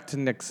go back to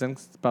Nixon.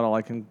 It's about all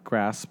I can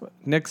grasp.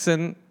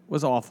 Nixon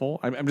was awful.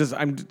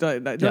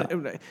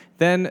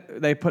 Then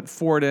they put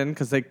Ford in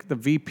because the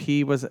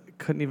VP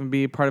couldn't even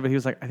be part of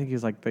it. I think he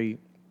was like the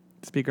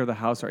Speaker of the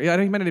House. I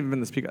think he might not even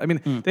been the Speaker. I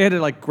mean, they had to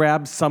like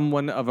grab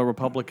someone of a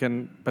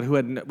Republican, but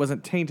who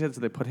wasn't tainted,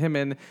 so they put him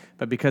in.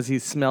 But because he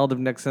smelled of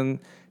Nixon,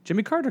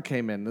 Jimmy Carter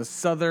came in, the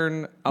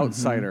Southern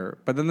outsider.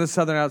 But then the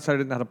Southern outsider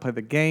didn't know how to play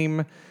the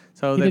game.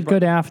 So he did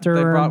good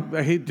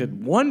after. He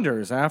did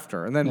wonders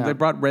after. And then they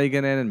brought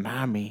Reagan in and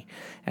Mommy.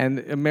 And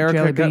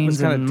America was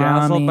kind of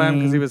dazzled by him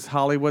because he was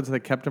Hollywood, so they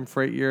kept him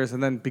for 8 years.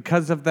 And then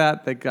because of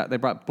that, they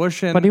brought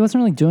Bush in. But he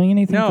wasn't really doing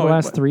anything for the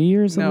last 3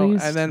 years at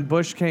least. And then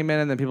Bush came in,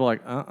 and then people were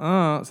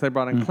like, So they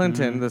brought in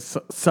Clinton, the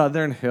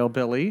Southern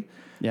hillbilly.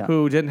 Yeah.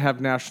 Who didn't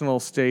have national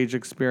stage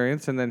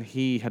experience, and then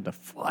he had to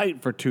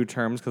fight for 2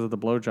 terms because of the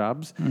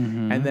blowjobs.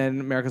 And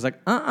then America's like,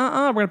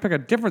 we're going to pick a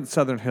different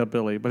Southern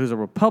hillbilly, but who's a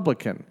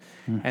Republican.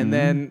 And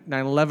then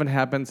 9/11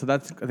 happened, so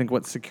that's, I think,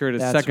 what secured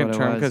his second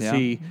term, because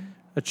a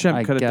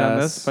chimp could have done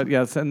this. But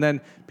yes, and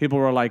then people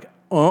were like,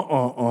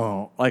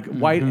 like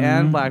white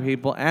and black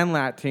people and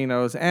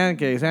Latinos and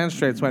gays and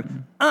straights went,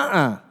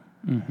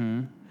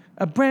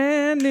 A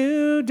brand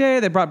new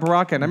day. They brought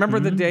Barack in. I remember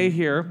the day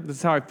here. This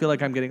is how I feel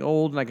like I'm getting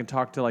old and I can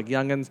talk to like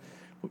youngins.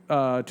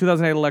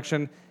 2008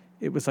 election,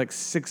 it was like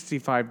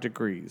 65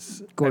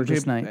 degrees.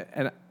 Gorgeous night.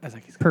 And I was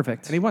like, he's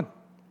perfect. And he won.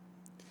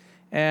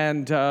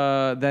 And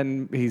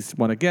then he's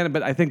won again.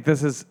 But I think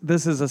this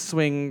is a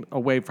swing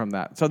away from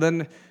that. So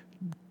then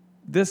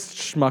this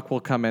schmuck will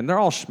come in. They're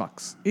all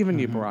schmucks. Even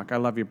you, Barack. I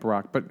love you,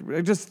 Barack. But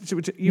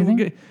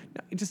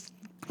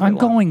I'm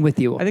going with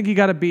you. I think you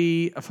got to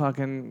be a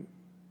fucking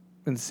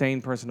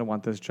insane person to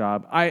want this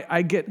job.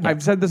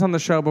 I've said this on the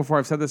show before.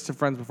 I've said this to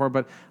friends before,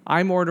 but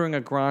I'm ordering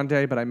a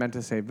grande, but I meant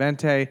to say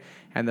venti,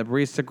 and the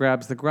barista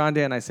grabs the grande,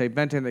 and I say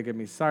venti, and they give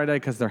me side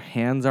because their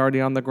hand's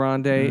already on the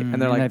grande,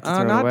 and they're like,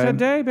 not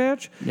today,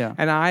 bitch. Yeah.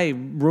 And I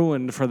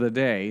ruined for the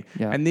day.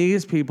 Yeah. And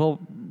these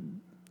people,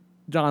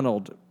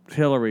 Donald,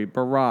 Hillary,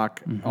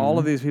 Barack, all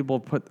of these people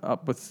put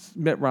up with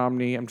Mitt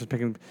Romney. I'm just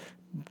picking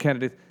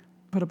candidates.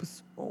 Put up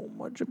with so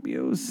much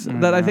abuse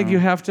that I think you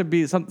have to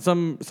be some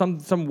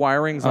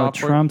wirings off.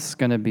 Trump's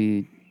gonna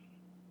be.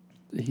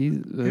 He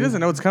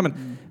doesn't know what's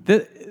coming.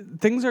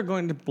 Things are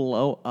going to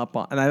blow up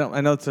on, and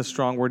I know it's a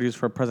strong word used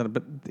for a president,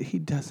 but he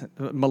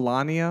doesn't.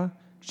 Melania,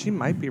 she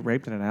might be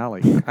raped in an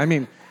alley. I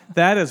mean,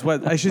 that is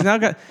what she's now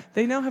got.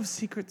 They now have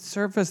Secret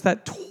Service.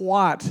 That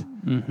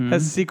twat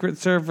has Secret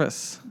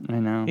Service. I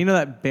know. You know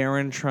that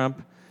Barron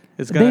Trump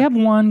is going. They have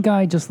one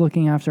guy just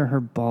looking after her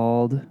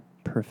bald.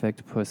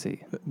 Perfect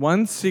pussy.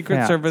 One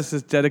Secret Service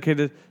is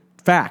dedicated.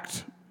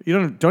 Fact.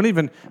 You don't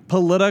even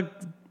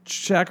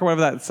PolitiCheck or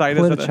whatever that site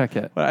is. PolitiCheck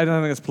it. I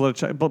don't think it's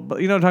PolitiCheck,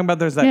 but you know what I'm talking about.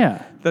 There's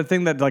that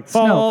thing that like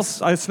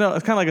falls. It's kind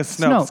of like a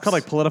Snopes. It's called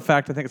like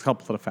PolitiFact. I think it's called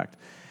PolitiFact.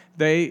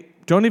 They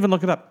don't even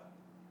look it up.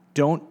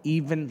 Don't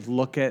even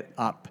look it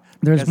up.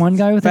 There's one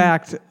guy with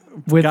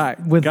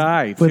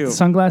with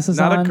sunglasses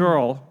on. Not a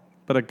girl.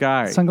 But a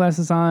guy.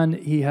 Sunglasses on,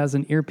 he has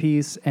an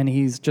earpiece, and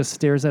he's just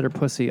stares at her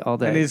pussy all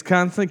day. And he's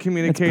constantly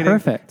communicating. It's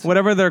perfect.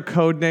 Whatever their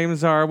code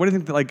names are. What do you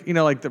think?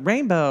 Like the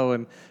rainbow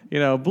and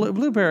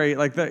blueberry.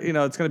 Like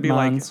it's going to be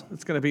Mons.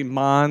 It's going to be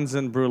Mons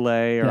and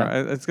Brulee,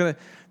 or it's going to.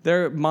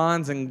 They're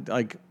Mons and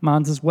like.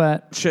 Mons is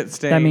wet. Shit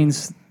stain. That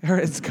means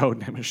its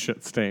code name is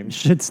shit stain.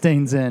 Shit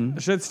stains in.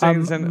 Shit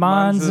stains in.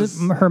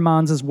 Her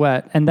Mons is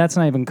wet, and that's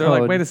not even code.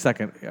 They're like, wait a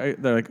second.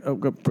 They're like,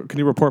 can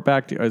you report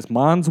back to you? Is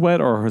Mons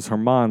wet or is her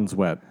Mons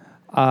wet?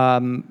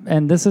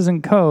 And this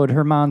isn't code.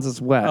 Her Mons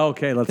is wet.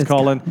 Okay, let's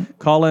call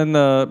in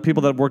the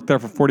people that worked there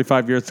for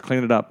 45 years to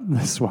clean it up.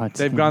 The SWAT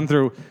They've gone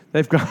through.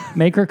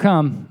 Make her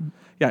come.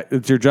 Yeah,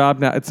 it's your job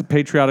now. It's a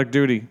patriotic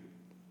duty.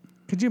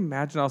 Could you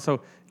imagine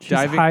also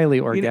diving? She's highly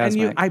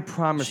orgasmic. I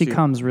promise she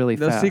comes really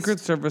fast. The Secret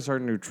Service are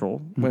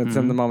neutral when it's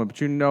in the moment,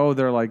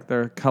 but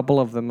they're a couple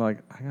of them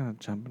like, I gotta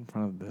jump in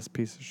front of this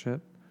piece of shit.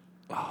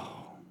 Oh.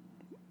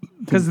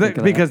 Because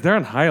they're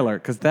on high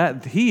alert. Because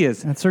that's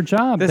their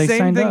job. The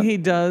same thing he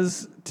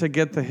does to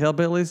get the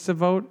hillbillies to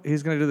vote.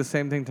 He's going to do the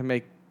same thing to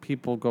make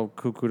people go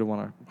cuckoo to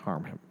want to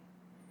harm him.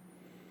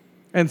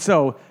 And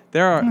so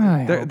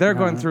they're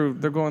going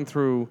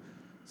through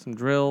some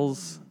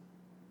drills.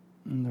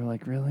 And they're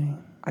like, really?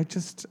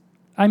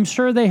 I'm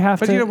sure they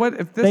have to. But you know what?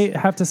 If they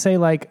have to say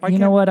like, you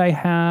know what? I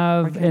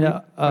have.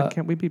 Why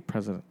can't we be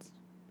presidents?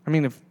 I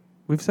mean, if.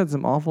 We've said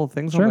some awful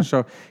things on the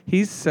show.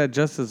 He's said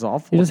just as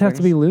awful. You just have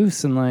to be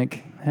loose and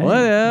like, hey,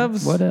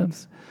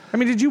 whatevs. I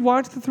mean, did you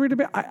watch the 3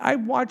 debates? I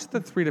watched the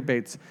 3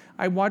 debates.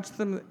 I watched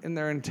them in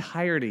their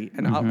entirety.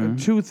 And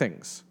 2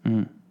 things.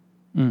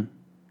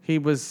 He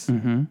was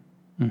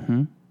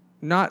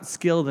not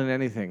skilled in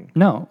anything.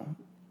 No.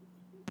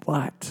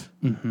 But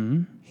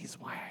he's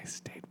why I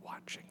stayed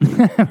watching.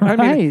 Right.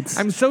 I mean,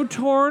 I'm so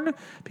torn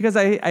because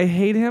I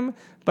hate him,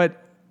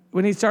 but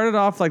when he started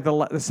off like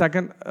the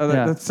second,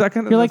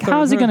 you're like,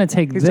 how is he going to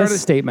take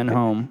this statement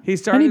home? He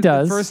started and he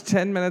does. the first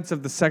 10 minutes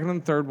of the second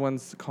and third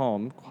ones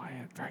calm,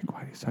 quiet, very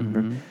quiet. He's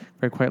talking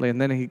very quietly, and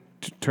then he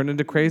turned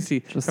into crazy.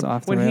 Just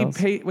off the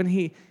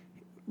rails.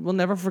 We'll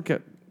never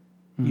forget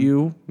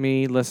you,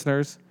 me,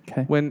 listeners.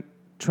 Okay. When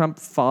Trump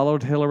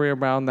followed Hillary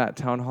around that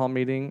town hall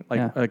meeting,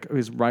 like it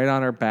was right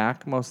on her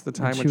back most of the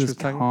time when she was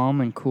talking. Calm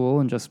and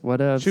cool and just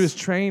whatever. She was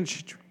trained.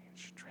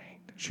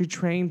 She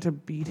trained to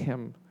beat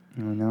him.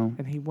 I know.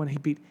 And he won. He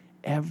beat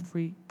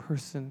every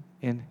person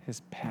in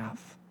his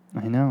path.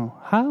 I know.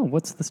 How?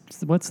 What's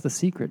the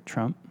secret,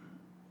 Trump?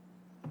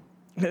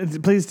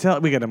 Please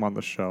tell. We get him on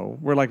the show.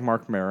 We're like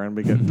Mark Maron.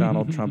 We get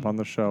Donald Trump on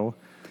the show.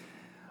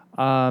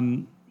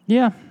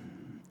 Yeah.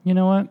 You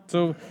know what?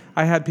 So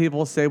I had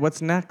people say,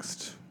 "What's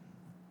next?"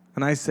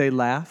 And I say,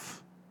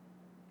 "Laugh,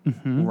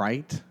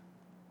 write,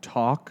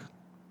 talk,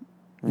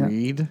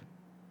 read,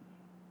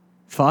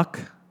 fuck."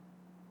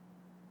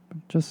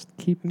 Just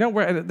keep. No,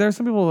 there's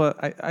some people.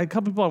 A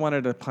couple people I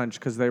wanted to punch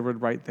because they would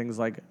write things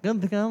like, "I don't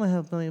think I only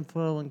have a million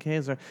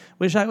 401ks," or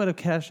 "Wish I would have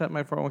cashed out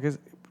my 401ks."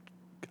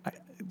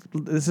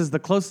 This is the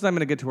closest I'm going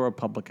to get to a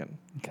Republican.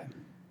 Okay.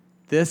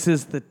 This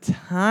is the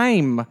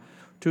time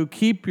to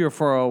keep your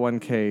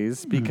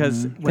 401ks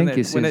because when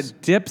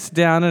it dips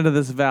down into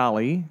this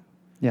valley,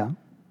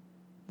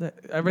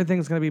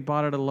 everything's going to be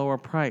bought at a lower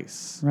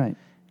price. Right.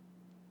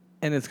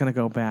 And it's going to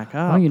go back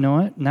up. Oh, you know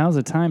what? Now's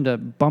the time to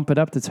bump it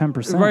up to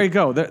 10%. There you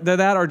go.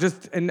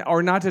 That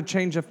or not to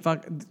change a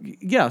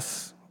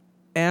yes,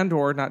 and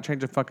or not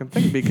change a fucking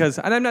thing because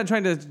and I'm not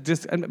trying to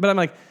but I'm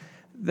like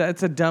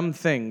that's a dumb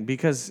thing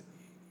because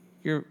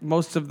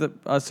most of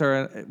us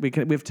are we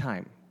have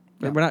time.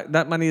 Yeah. We're not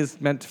that money is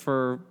meant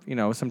for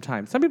some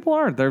time. Some people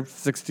aren't. They're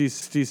 60,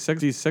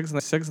 66,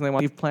 and they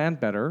want to plan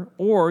better.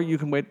 Or you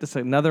can wait just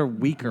another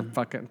week or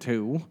fucking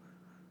 2,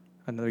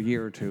 another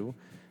year or 2.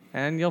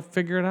 And you'll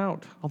figure it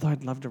out. Although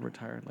I'd love to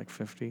retire at like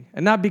 50.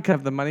 And not because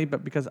of the money,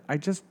 but because I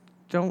just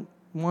don't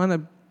want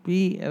to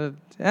be at a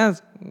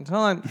desk until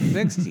I'm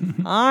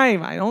 65.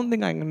 I don't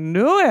think I can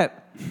do it.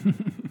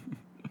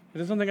 I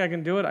just don't think I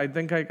can do it. I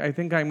think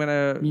I'm going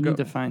to You need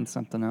to find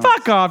something else.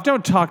 Fuck off.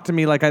 Don't talk to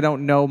me like I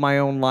don't know my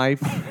own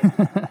life.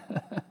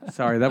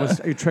 Sorry,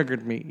 you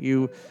triggered me.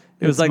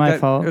 It was like my that.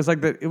 fault. It was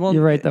like that. Well,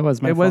 you're right. That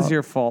was my fault. It was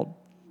your fault.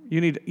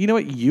 You know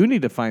what? You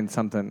need to find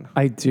something.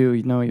 I do.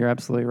 You're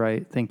absolutely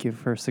right. Thank you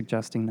for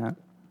suggesting that.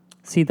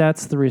 See,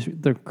 that's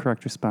the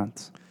correct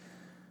response.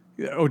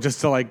 Oh, just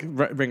to like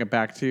bring it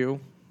back to you.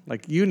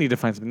 Like you need to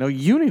find something. No,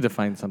 you need to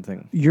find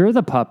something. You're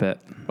the puppet.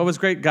 What was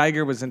great?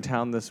 Geiger was in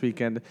town this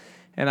weekend,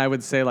 and I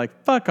would say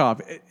like "fuck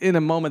off" in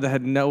a moment that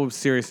had no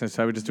seriousness.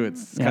 So I would just do it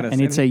kind of.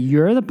 And he'd say,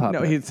 "You're the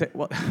puppet." No, he'd say,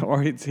 well,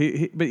 or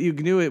but you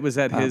knew it was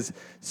at his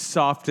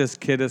softest,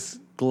 kiddest,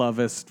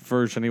 glovest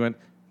version. He went,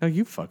 "No,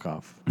 you fuck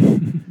off."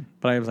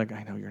 But I was like,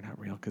 I know you're not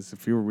real because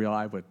if you were real,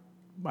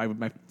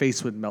 my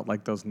face would melt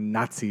like those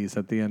Nazis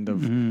at the end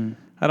of.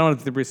 I don't want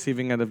the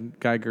receiving end of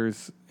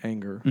Geiger's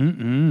anger.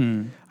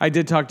 I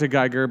did talk to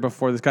Geiger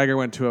before this. Geiger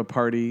went to a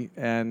party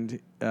and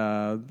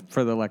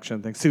for the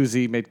election thing.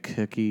 Susie made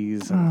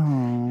cookies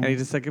and he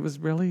just like it was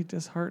really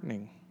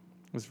disheartening.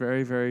 It was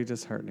very, very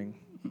disheartening.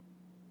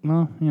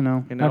 Well,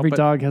 every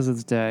dog has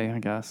its day, I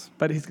guess.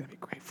 But he's gonna be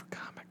great for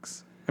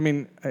comics. I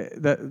mean,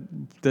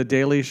 the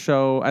Daily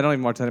Show. I don't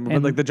even watch that anymore.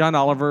 But like the John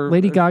Oliver.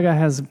 Lady Gaga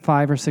has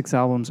 5 or 6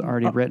 albums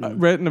already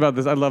written about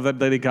this. I love that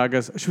Lady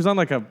Gaga's. She was on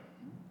like a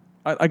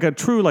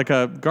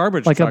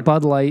garbage like truck. a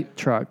Bud Light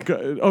truck.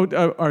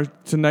 Our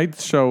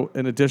tonight's show,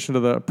 in addition to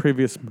the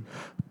previous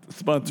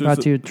sponsors,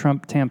 brought to you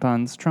Trump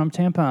tampons. Trump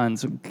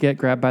tampons get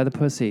grabbed by the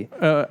pussy.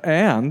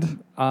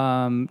 And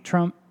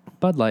Trump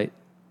Bud Light.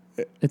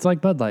 It's like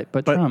Bud Light,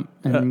 but Trump,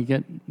 and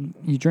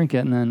you drink it,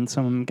 and then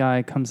some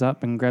guy comes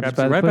up and grabs you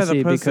by the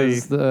pussy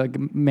because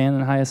the man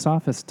in highest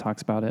office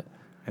talks about it,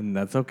 and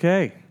that's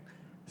okay.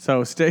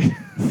 So stay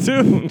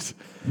tuned.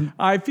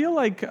 I feel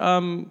like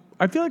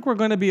we're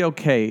going to be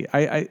okay.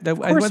 Of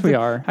course we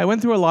are. I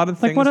went through a lot of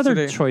things. Like what other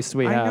today. choice do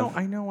we have?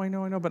 I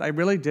know. But I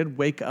really did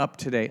wake up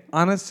today.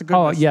 Honest to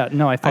goodness. Oh yeah,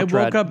 no, I felt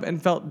dread. I woke up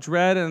and felt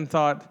dread and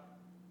thought,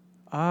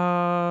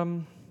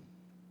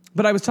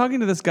 But I was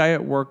talking to this guy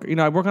at work.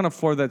 I work on a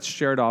floor that's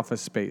shared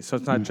office space, so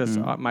it's not just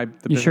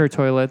You share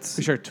toilets.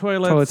 We share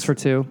toilets. Toilets for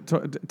 2.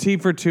 Tea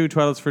for 2,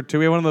 toilets for 2.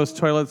 We have one of those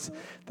toilets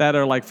that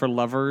are like for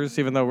lovers,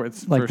 even though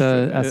it's like for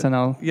the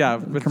SNL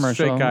with commercial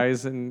straight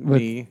guys and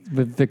me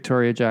with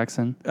Victoria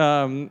Jackson.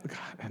 And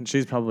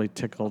she's probably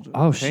tickled.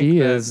 Oh, she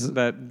is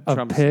that a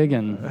Trump's pig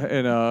in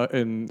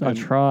a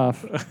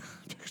trough.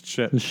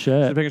 Shit. She's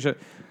picking shit.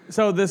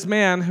 So this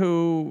man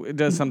who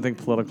does something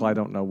political, I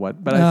don't know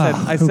what, but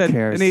I who said,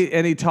 cares?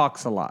 and he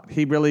talks a lot.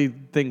 He really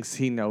thinks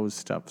he knows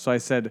stuff. So I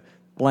said,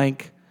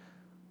 blank,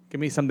 Give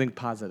me something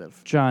positive.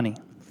 Johnny,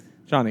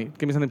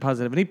 Give me something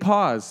positive. And he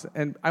paused.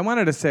 And I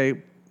wanted to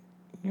say,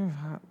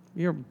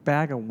 you're a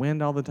bag of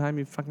wind all the time.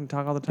 You fucking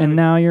talk all the time. and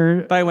now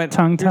you're But I went,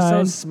 tongue-tied.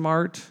 you're so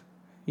smart.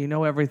 You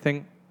know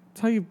everything.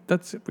 That's how you,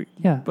 that's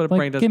Yeah, what a like,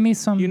 brain does. give me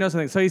some... You know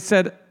something. So he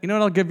said, you know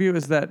what I'll give you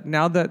is that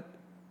now that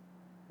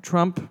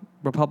Trump,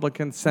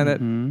 Republican, Senate,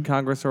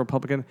 Congress are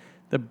Republican,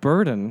 the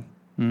burden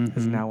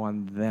is now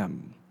on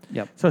them.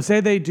 Yep. So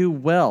say they do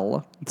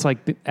well. It's like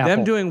Apple.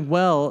 Them doing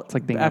well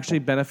like being actually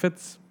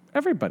benefits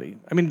everybody.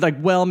 I mean, like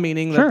well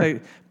meaning Sure. that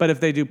they, but if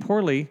they do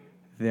poorly,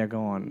 they're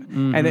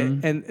gone.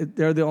 And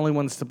they're the only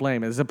ones to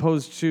blame, as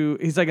opposed to,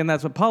 he's like, and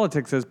that's what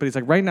politics is, but he's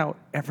like, right now,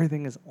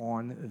 everything is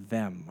on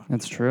them.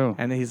 That's true.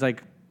 And he's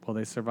like, will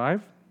they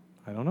survive?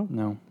 I don't know.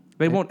 No.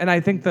 They won't. And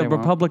I think the they won't.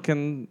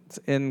 Republicans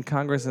in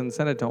Congress and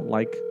Senate don't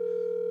like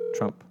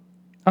Trump.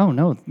 Oh,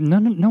 no.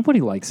 Nobody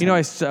likes him. You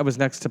know, I was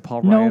next to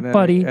Paul Ryan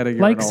Nobody at a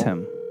likes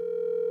urinal. him.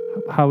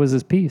 How was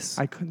his piece?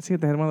 I couldn't see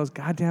it. They had one of those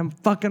goddamn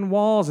fucking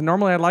walls. And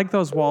normally I like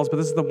those walls, but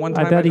this is the one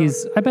time I bet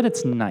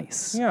it's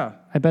nice. Yeah.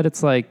 I bet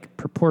it's like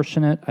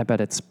proportionate. I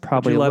bet it's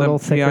probably Would you a let little him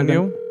pee thicker on than...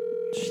 you?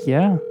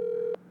 Yeah.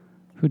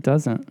 Who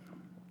doesn't?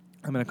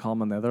 I'm going to call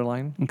him on the other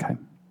line. Okay.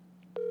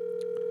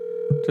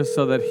 Just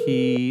so that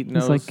he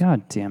knows. He's like,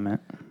 God damn it.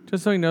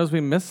 Just so he knows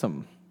we miss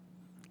him.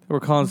 We're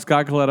calling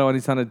Scott Coletto, and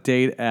he's on a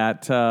date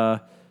at... I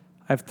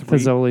have 3.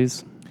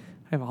 Fazoli's.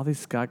 I have all these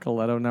Scott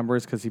Coletto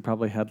numbers because he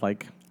probably had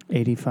like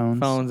 80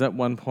 phones. at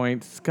one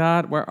point.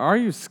 Scott, where are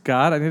you,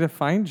 Scott? I need to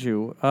find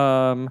you.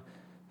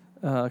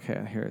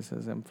 Okay, here's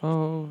his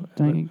info.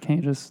 Can't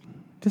you just...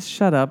 Just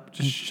shut up.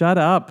 Just shut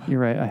up. You're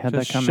right. I had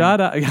Just that coming.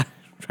 shut up. Yeah,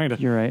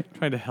 You're right.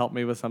 Trying to help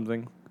me with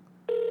something.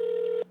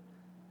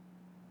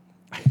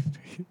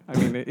 I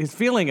mean, he's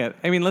feeling it.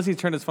 I mean, unless he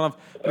turned his phone off.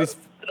 But he's...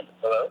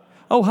 Hello?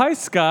 Oh, hi,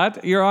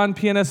 Scott. You're on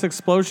PNS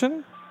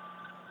Explosion?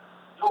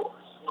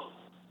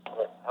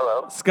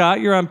 Hello?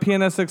 Scott, you're on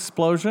PNS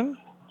Explosion?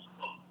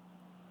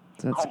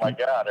 That's Oh my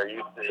God, are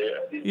you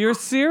serious? You're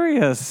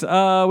serious. We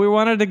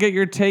wanted to get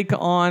your take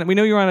on... We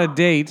know you're on a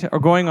date, or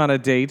going on a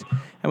date,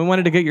 and we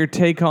wanted to get your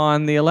take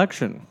on the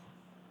election.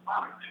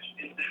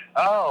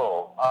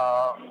 Oh,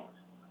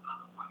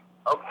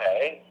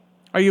 okay.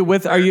 Are you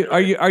with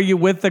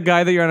the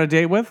guy that you're on a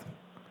date with?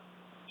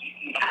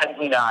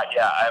 Not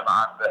yet. I'm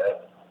on the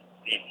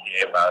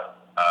DTA bus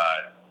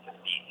to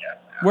meet him.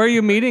 Where are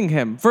you meeting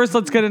him? First,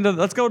 let's go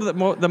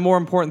to the more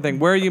important thing.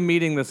 Where are you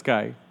meeting this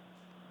guy?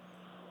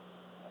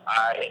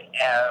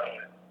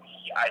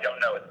 I don't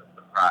know, it's a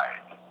surprise.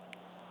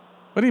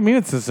 What do you mean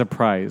it's a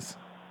surprise?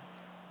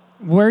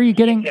 Where are you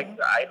getting... He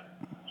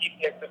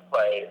picked a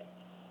place,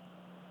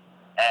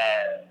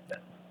 and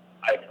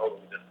I told him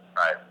to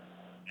surprise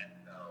him. And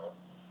so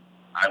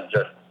I'm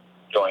just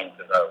going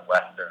to the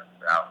Western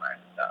Brown Line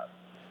stuff.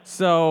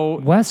 So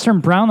Western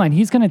Brown Line.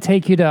 He's going to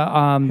take you to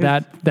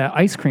that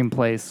ice cream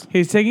place.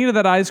 he's taking you to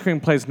that ice cream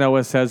place.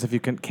 Noah says, if you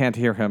can't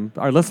hear him,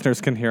 our listeners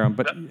can hear him.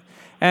 But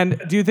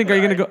and do you think are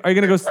you going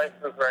to go?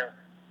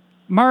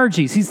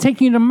 Margie's. He's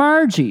taking you to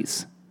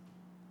Margie's.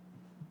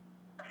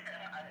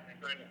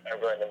 I'm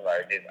going to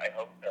Margie's. I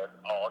hope there's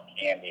all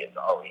candy. It's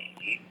all we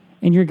eat.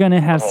 And you're going to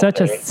have such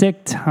a Okay.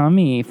 sick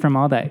tummy from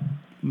all that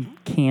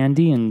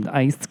candy and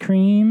ice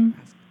cream.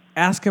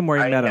 Ask him where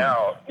you I met him.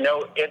 know.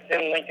 No, it's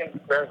in Lincoln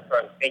Square, so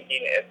I'm thinking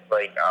it's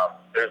like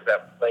there's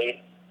that place.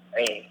 I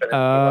mean,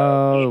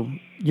 Oh,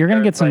 you're going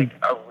to get some... Like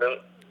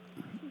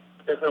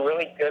there's a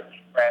really good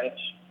French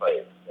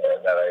place there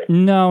that I...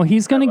 No,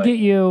 he's going to get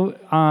you...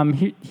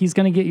 he's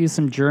going to get you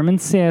some German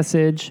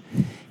sausage.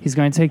 He's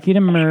going to take you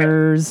to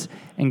Mers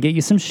and get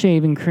you some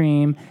shaving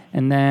cream.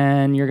 And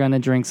then you're going to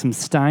drink some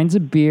steins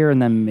of beer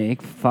and then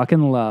make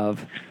fucking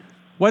love.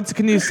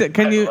 Can you say?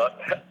 Can you?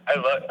 I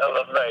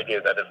love the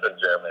idea that it's a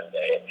German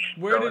day.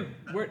 Where So did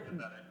where?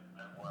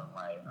 I wore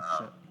my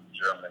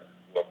German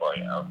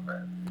schoolboy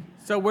outfit.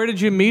 So where did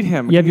you meet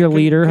him? You have your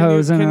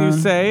lederhosen Can you on?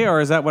 say,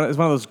 or is that one of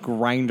those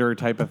grinder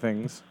type of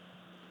things?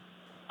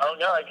 Oh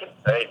no, I can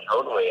say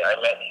totally. I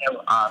met him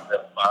on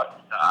the bus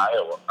to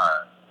Iowa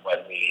when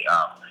we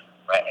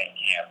went and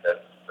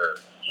canvassed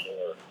for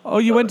Hillary. Oh,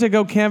 you went to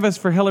go canvass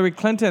for Hillary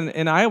Clinton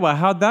in Iowa.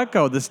 How'd that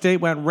go? The state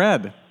went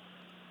red.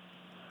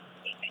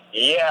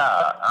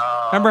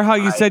 Yeah. Remember how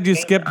you said you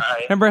think skipped?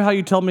 Remember how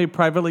you told me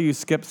privately you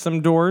skipped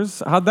some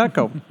doors? How'd that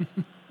go?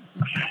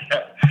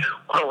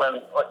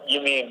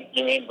 You mean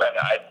when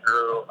I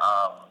threw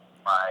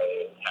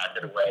my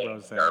packet away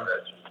in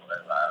garbage?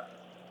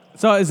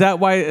 So is that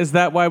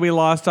why we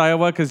lost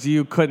Iowa? Because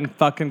you couldn't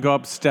fucking go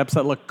up steps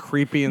that look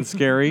creepy and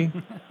scary?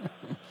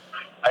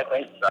 I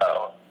think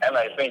so, and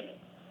I think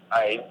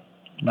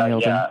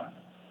Nailed him.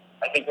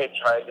 I think they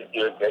tried to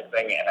do a good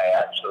thing, and I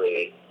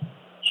actually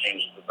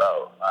changed the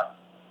vote.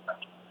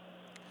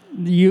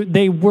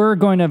 They were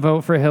going to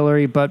vote for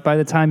Hillary, but by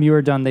the time you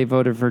were done, they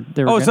voted for...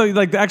 So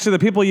like actually the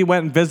people you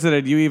went and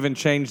visited, you even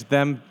changed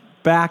them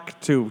back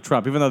to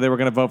Trump, even though they were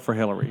going to vote for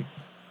Hillary.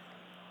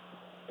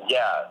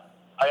 Yeah,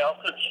 I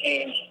also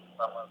changed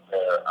some of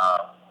their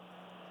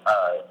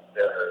I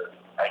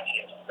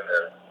changed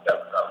their stuff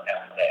from M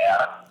to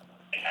F.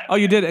 Oh,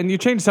 you did, and you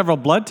changed several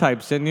blood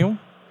types, didn't you?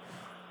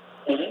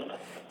 Mm-hmm.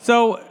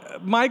 So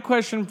my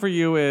question for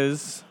you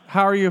is,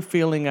 how are you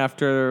feeling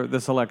after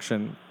this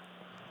election?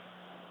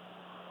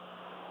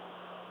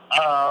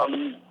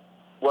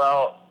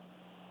 Well,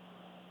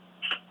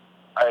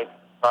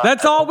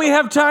 That's all we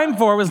have time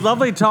for. It was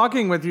lovely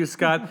talking with you,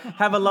 Scott.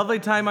 Have a lovely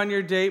time on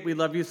your date. We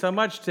love you so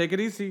much. Take it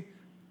easy.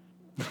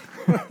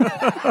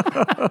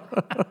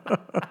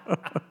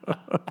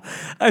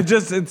 It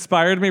just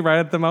inspired me right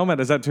at the moment.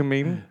 Is that too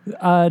mean?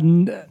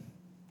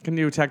 Can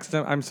you text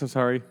him? I'm so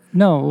sorry.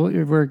 No,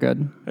 we're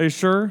good. Are you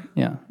sure?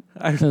 Yeah,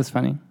 it was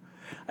funny.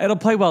 It'll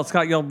play well,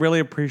 Scott. You'll really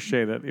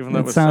appreciate it, even though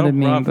it was sounded so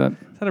mean, rough. but It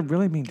sounded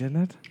really mean,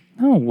 didn't it?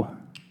 no.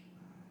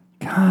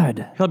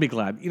 God, He'll be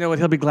glad. You know what?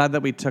 He'll be glad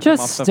that we took him off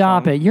just the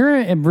stop phone. it. You're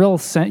in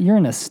you're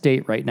in a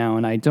state right now,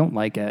 and I don't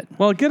like it.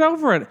 Well, get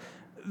over it.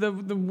 The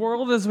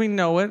world as we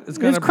know it is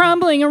going It's to...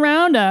 crumbling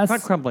around us.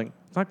 It's not crumbling.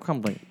 It's not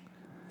crumbling.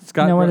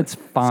 Scott You know what? wrote- It's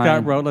fine.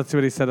 Scott wrote, let's see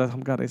what he said. Oh,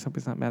 God, I hope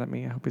he's not mad at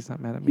me. I hope he's not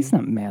mad at me. He's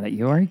not mad at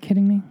you. Are you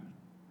kidding me?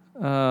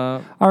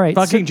 All right,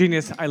 Fucking so-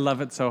 genius. I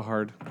love it so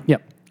hard.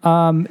 Yep.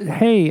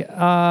 Hey,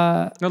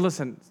 No,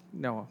 listen.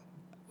 No.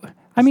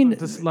 I mean,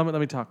 Just let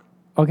me talk.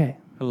 okay,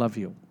 I love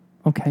you.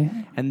 okay.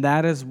 And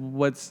that is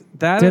what's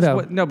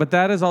Ditto. but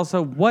that is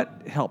also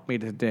what helped me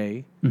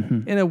today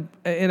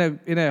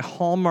in a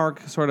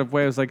hallmark sort of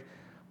way. I was like,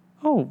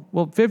 oh,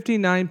 well,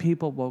 59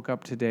 people woke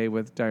up today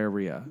with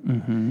diarrhea.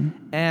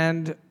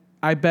 And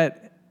I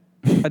bet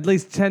at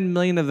least 10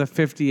 million of the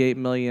 58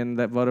 million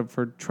that voted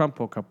for Trump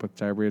woke up with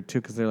diarrhea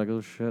too, because they're like,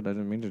 oh shit, I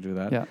didn't mean to do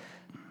that. Yeah,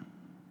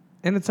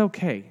 And it's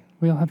okay.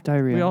 we all have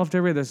diarrhea. We all have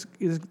diarrhea.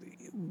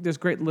 There's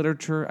great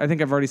literature. I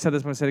think I've already said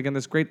this, but I'm going to say it again.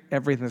 There's great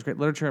everything. There's great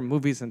literature and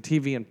movies and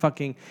TV and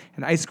fucking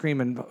and ice cream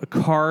and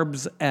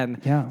carbs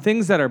and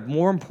things that are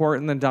more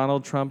important than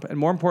Donald Trump and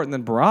more important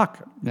than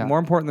Barack, and more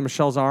important than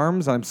Michelle's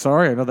arms. I'm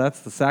sorry. I know that's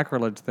the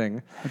sacrilege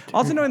thing.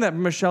 Also knowing that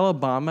Michelle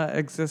Obama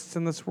exists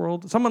in this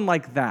world. Someone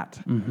like that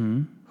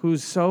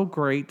who's so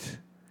great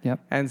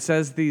and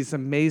says these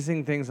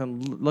amazing things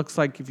and looks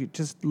like if you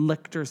just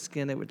licked her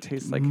skin, it would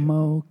taste like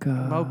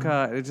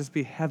mocha. It'd just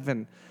be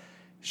heaven.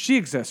 She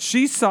exists.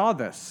 She saw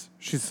this.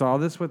 She saw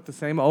this with the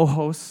same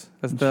ojos,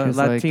 as the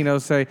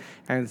Latinos say,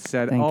 and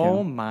said,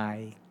 oh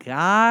my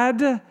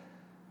God.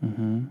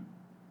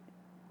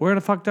 We're in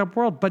a fucked up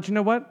world. But you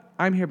know what?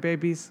 I'm here,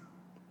 babies.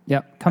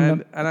 Yep.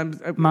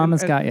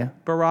 Mama's got you.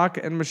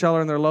 Barack and Michelle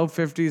are in their low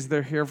 50s.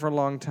 They're here for a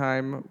long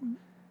time.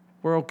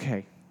 We're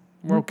okay.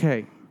 We're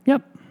okay.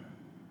 Yep.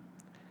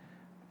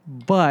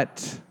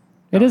 But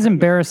it is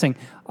embarrassing.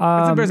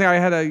 It's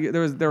embarrassing.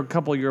 There were a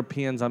couple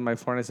Europeans on my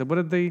floor, and I said,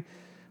 what did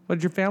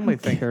your family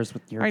think? Who cares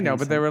what Europeans I know,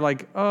 but they were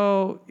like,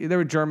 oh, they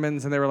were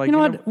Germans, and they were like, you know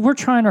what? We're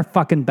trying our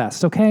fucking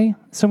best, okay?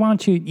 So why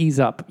don't you ease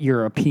up,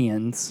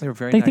 Europeans? They were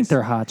very They nice. think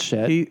they're hot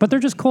shit, but they're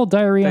just cold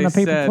diarrhea on they a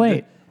paper said-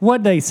 plate.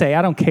 What'd they say?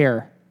 I don't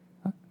care.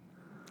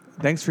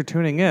 Thanks for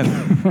tuning in.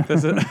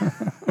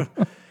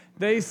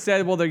 They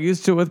said, well, they're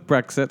used to it with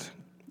Brexit.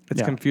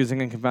 It's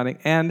confusing and confounding.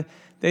 And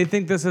they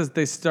think this is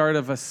the start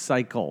of a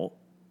cycle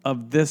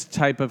of this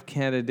type of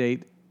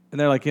candidate. And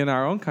they're like, in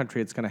our own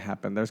country, it's going to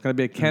happen. There's going to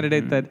be a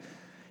candidate that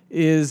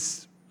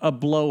is a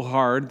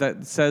blowhard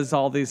that says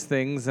all these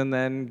things and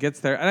then gets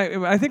there.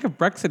 And I think of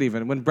Brexit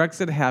even. When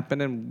Brexit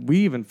happened and we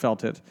even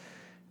felt it,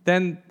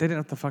 then they didn't know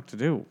what the fuck to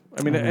do.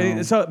 I mean,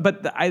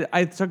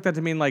 I took that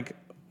to mean like,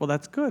 well,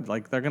 that's good.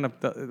 Like they're going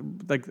to,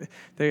 like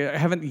they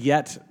haven't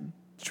yet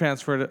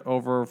transferred it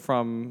over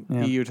from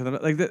EU to them.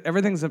 Like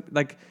everything's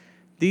like,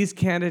 these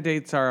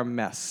candidates are a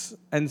mess.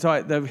 And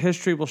so the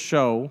history will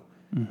show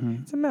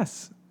it's a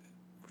mess.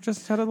 We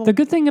just had a little... The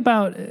good thing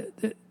about,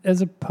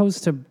 as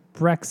opposed to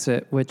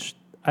Brexit, which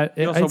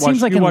it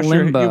seems like in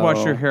limbo. You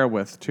wash your hair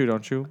with too,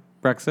 don't you?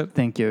 Brexit?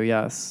 Thank you,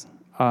 yes.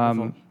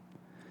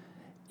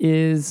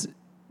 Is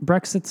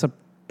Brexit's a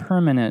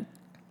permanent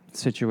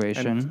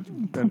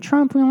situation. And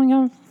Trump, we only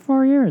got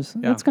 4 years.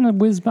 Yeah. That's going to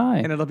whiz by.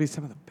 And it'll be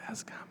some of the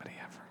best comedy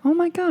ever. Oh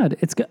my God.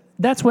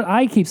 That's what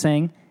I keep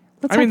saying.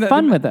 Let's have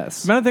fun with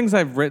this. One of the things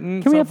I've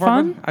written Can we have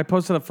fun? I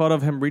posted a photo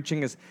of him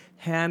reaching his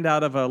hand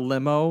out of a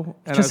limo.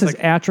 And Just I was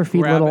his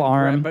atrophied little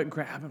arm.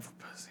 Grab him for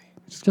pussy.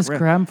 Just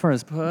grab him for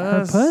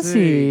her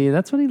pussy.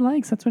 That's what he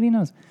likes. That's what he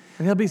knows.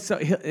 And he'll be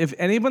if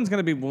anyone's going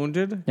to be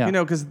wounded, you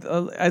know, because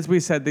as we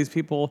said, these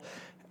people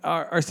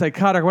are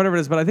psychotic or whatever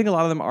it is, but I think a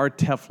lot of them are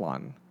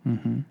Teflon.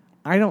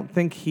 I don't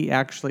think he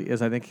actually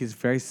is. I think he's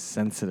very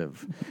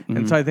sensitive.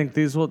 And so I think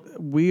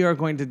we are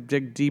going to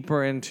dig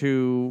deeper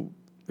into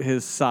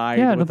his side.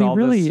 Yeah, it'll be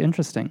really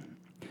interesting.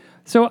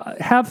 So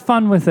have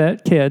fun with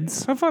it,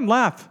 kids. Have fun,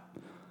 laugh.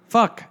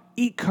 Fuck,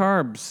 eat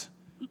carbs.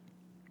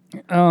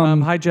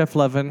 Hi, Jeff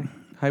Levin.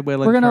 Hi,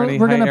 Waylon Kearney.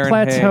 We're gonna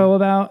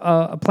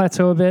Aaron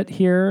plateau a bit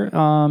here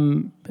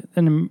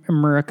in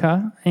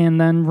America,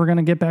 and then we're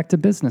gonna get back to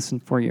business in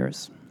 4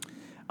 years.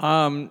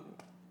 Have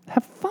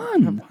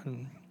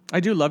fun. I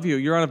do love you.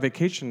 You're on a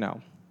vacation now.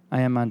 I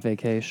am on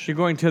vacation. You're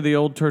going to the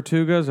old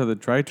Tortugas or the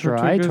Dry Tortugas?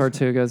 Dry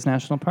Tortugas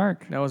National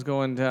Park. Now is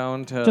going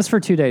down to... Just for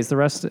 2 days. The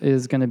rest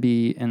is going to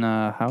be in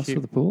a house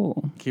with a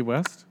pool. Key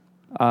West?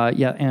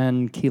 Yeah,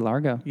 and Key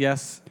Largo.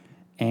 Yes.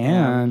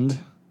 And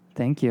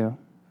thank you.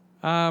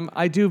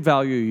 I do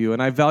value you,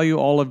 and I value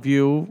all of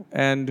you,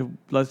 and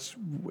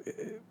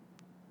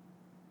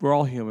we're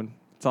all human.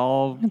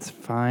 It's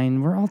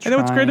fine. We're all I trying. know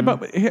what's great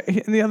about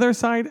and the other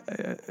side,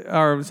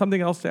 or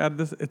something else to add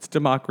to this, it's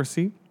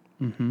democracy.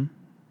 Mm-hmm.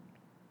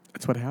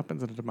 It's what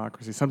happens in a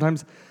democracy.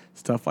 Sometimes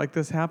stuff like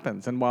this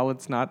happens, and while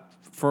it's not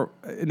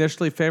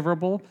initially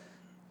favorable,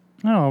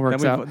 oh, it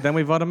works out. Then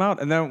we vote them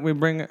out, and then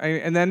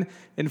and then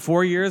in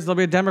 4 years there'll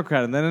be a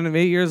Democrat, and then in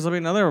 8 years there'll be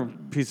another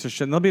piece of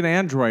shit, and there'll be an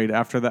android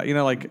after that.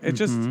 It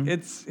just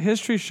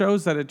history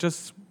shows that it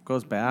just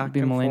goes back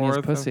and Melania's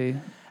forth. pussy.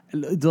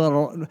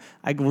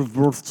 I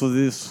reverse to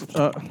this.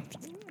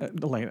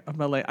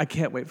 Melania, I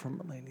can't wait for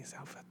Melania's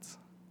outfits.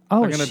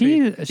 Oh,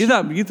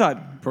 you thought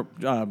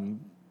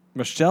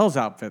Michelle's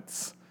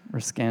outfits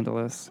were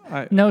scandalous.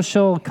 No,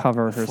 she'll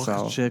cover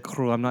herself.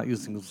 I'm not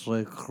using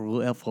J.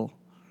 Crew ever.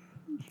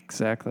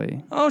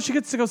 Exactly. Oh, she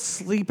gets to go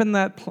sleep in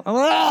that.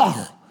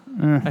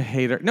 I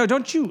hate her. No,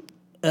 don't you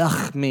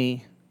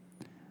me.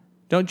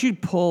 Don't you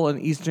pull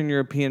an Eastern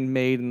European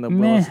maid in the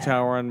Willis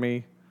Tower on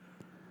me.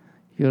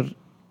 You're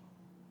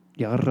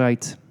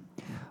right.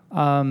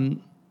 Well,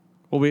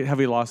 have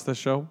we lost the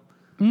show?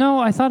 No,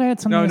 I thought I had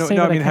something to say.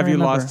 No, I mean, have you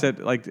remember. lost it?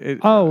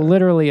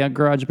 Literally a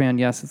GarageBand.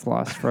 Yes, it's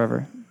lost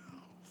forever.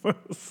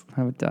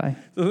 I would die.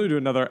 So we do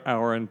another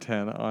hour and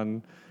 10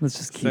 on. Let's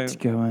just keep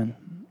going.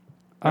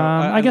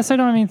 I guess I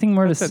don't have anything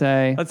more to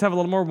say. Let's have a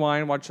little more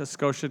wine, watch a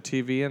Scotia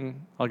TV,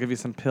 and I'll give you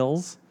some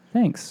pills.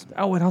 Thanks.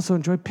 Oh, and also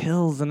enjoy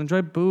pills and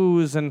enjoy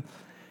booze, and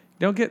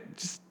don't get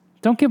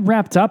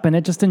wrapped up in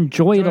it. Just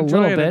enjoy it a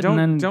little bit, and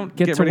then don't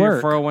get to rid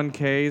work. of your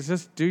 401ks.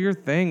 Just do your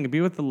thing. Be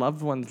with the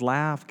loved ones.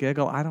 Laugh,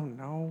 giggle. I don't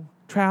know.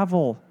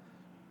 Travel.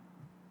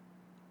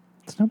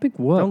 It's no big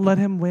whoop. Don't let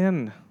him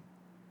win.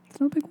 It's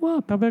no big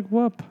whoop. No big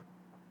whoop.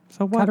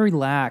 So what? Gotta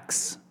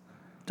relax.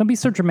 Don't be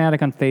so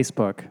dramatic on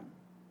Facebook.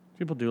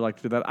 People do like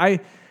to do that.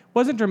 I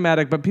wasn't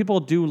dramatic, but people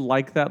do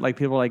like that. Like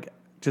people like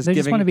just they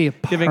just want to be a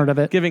part of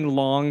it. Giving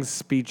long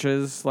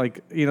speeches,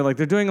 like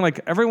they're doing like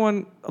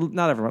everyone,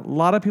 not everyone. A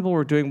lot of people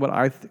were doing what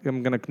I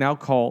am going to now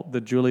call the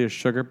Julius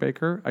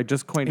Sugarbaker. I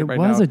just coined it right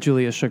now. It was a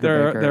Julius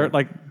Sugarbaker. They're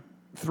like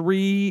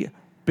 3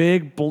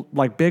 big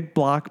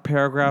block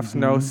paragraphs,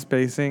 no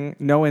spacing,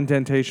 no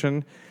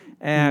indentation,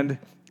 and.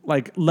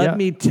 Let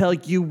me tell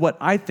you what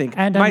I think.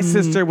 And, my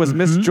sister was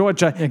Miss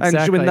Georgia,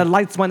 and when the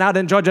lights went out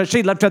in Georgia,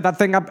 she lifted that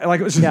thing up.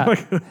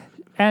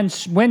 And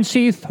when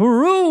she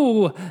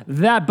threw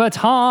that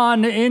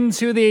baton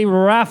into the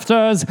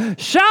rafters,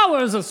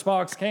 showers of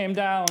sparks came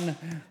down.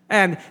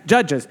 And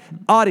judges,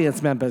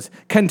 audience members,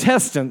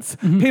 contestants,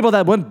 people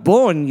that weren't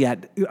born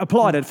yet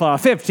applauded for a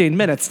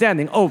 15-minute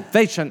standing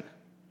ovation.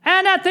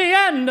 And at the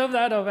end of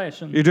that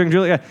ovation. You're doing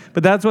Julia.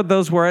 But that's what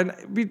those were.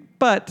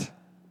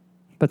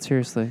 But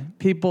seriously.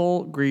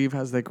 People grieve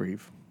as they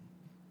grieve.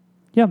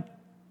 Yep.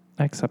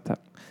 I accept that.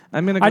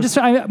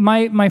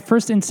 My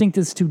first instinct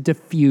is to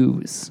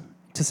diffuse.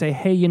 To say,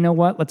 hey, you know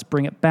what? Let's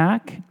bring it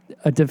back.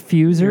 A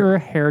diffuser or a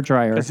hair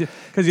dryer.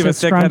 Because you have a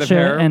thick head of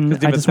hair. And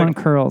I just want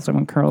curls. I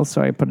want curls,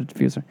 so I put a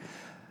diffuser.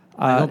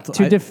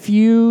 To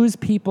diffuse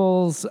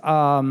people's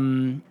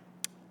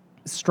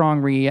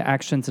strong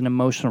reactions and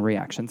emotional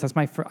reactions. That's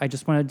I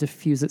just want to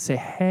diffuse it. Say,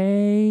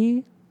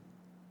 hey,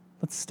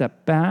 let's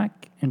step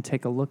back and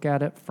take a look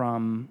at it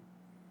from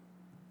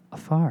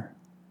afar.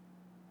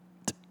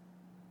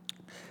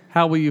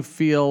 How will you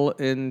feel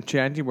in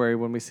January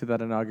when we see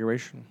that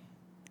inauguration?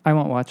 I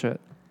won't watch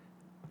it.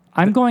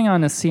 I'm going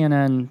on a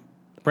CNN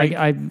break.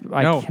 I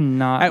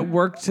cannot. At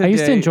work today, I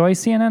used to enjoy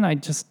CNN. I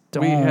just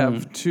don't. We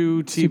have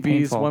 2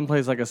 TVs. One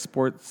plays like a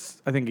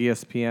sports, I think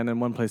ESPN,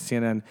 and one plays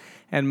CNN.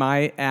 And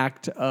my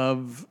act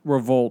of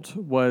revolt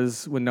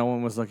was when no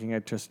one was looking, I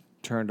just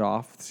turned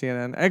off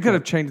CNN. I could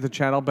have changed the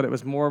channel, but it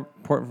was more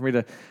important for me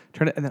to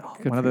turn it. And then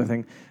one other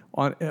thing.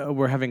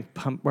 We're having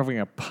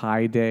a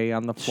pie day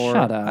on the floor.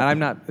 Shut up.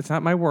 And it's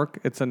not my work.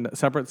 It's a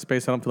separate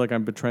space. I don't feel like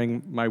I'm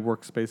betraying my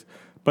workspace.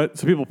 But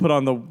so people put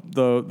on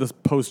this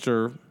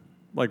poster,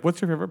 like,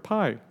 what's your favorite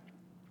pie?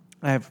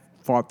 I have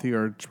fought the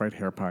urge to write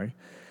hair pie.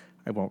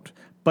 I won't.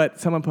 But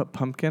someone put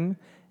pumpkin,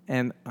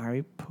 and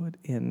I put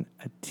in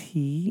a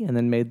T and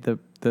then made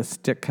the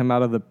stick come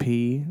out of the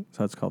P.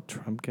 So it's called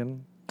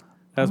Trumpkin.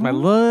 That was my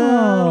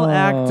little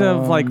act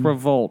of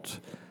revolt.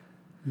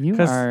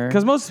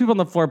 Because most people on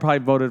the floor probably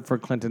voted for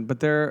Clinton,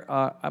 but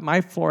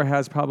my floor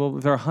has there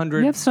are 100.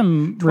 You have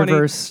some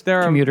reverse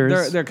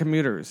commuters. They're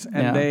commuters,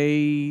 and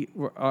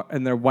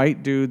they're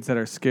white dudes that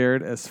are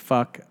scared as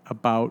fuck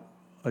about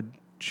a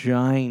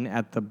gine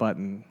at the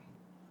button.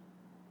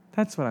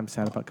 That's what I'm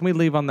sad about. Can we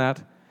leave on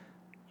that?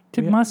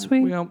 Must we?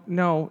 No, we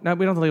don't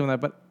have to leave on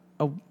that. But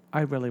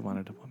I really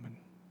wanted a woman,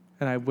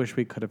 and I wish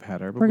we could have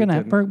had her. But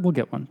we'll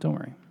get one. Don't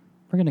worry,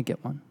 we're gonna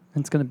get one.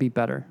 And it's gonna be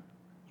better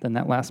than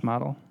that last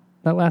model.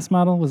 That last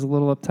model was a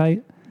little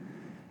uptight.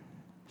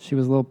 She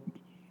was a little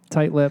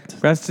tight-lipped.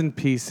 Rest in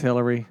peace,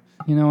 Hillary.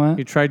 You know what?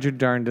 You tried your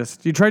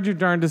darndest. You tried your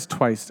darndest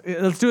twice.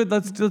 Let's do it.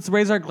 Let's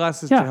raise our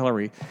glasses to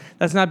Hillary.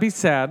 Let's not be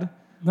sad.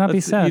 not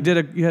be sad.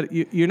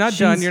 You're not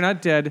done. You're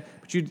not dead.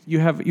 But you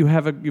have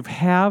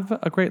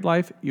a great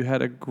life. You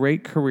had a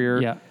great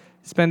career. Yeah.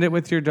 Spend it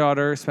with your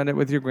daughter. Spend it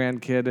with your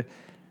grandkid.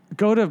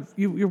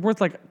 You're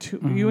worth like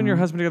you and your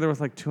husband together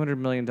worth like $200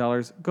 million.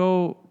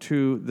 Go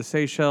to the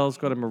Seychelles.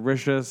 Go to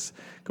Mauritius.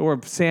 Go where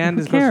sand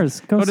is. Who cares?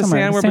 Go to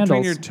somewhere. sand where Sandals.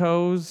 between your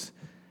toes.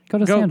 Go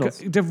to Sandals.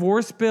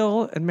 Divorce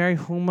Bill and marry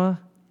Huma.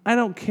 I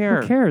don't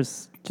care. Who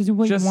cares? Just do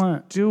what you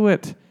want. Do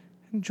it.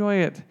 Enjoy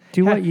it.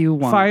 Do what you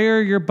want.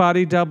 Fire your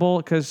body double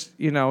because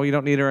you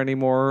don't need her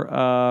anymore.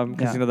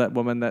 Because that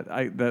woman that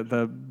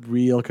the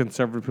real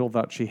conservative people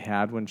thought she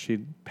had when she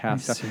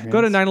passed out. Serious?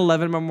 Go to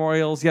 9/11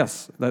 memorials.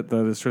 Yes, that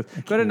is true.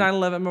 Go to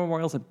 9/11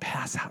 memorials and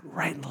pass out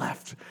right and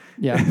left.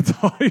 Yeah, it's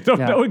all,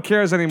 no one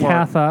cares anymore.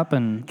 Cath up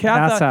and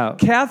pass out.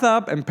 Cath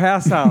up and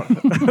pass out.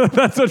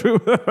 That's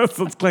what.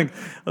 Let's clink.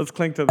 Let's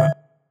clink to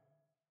that.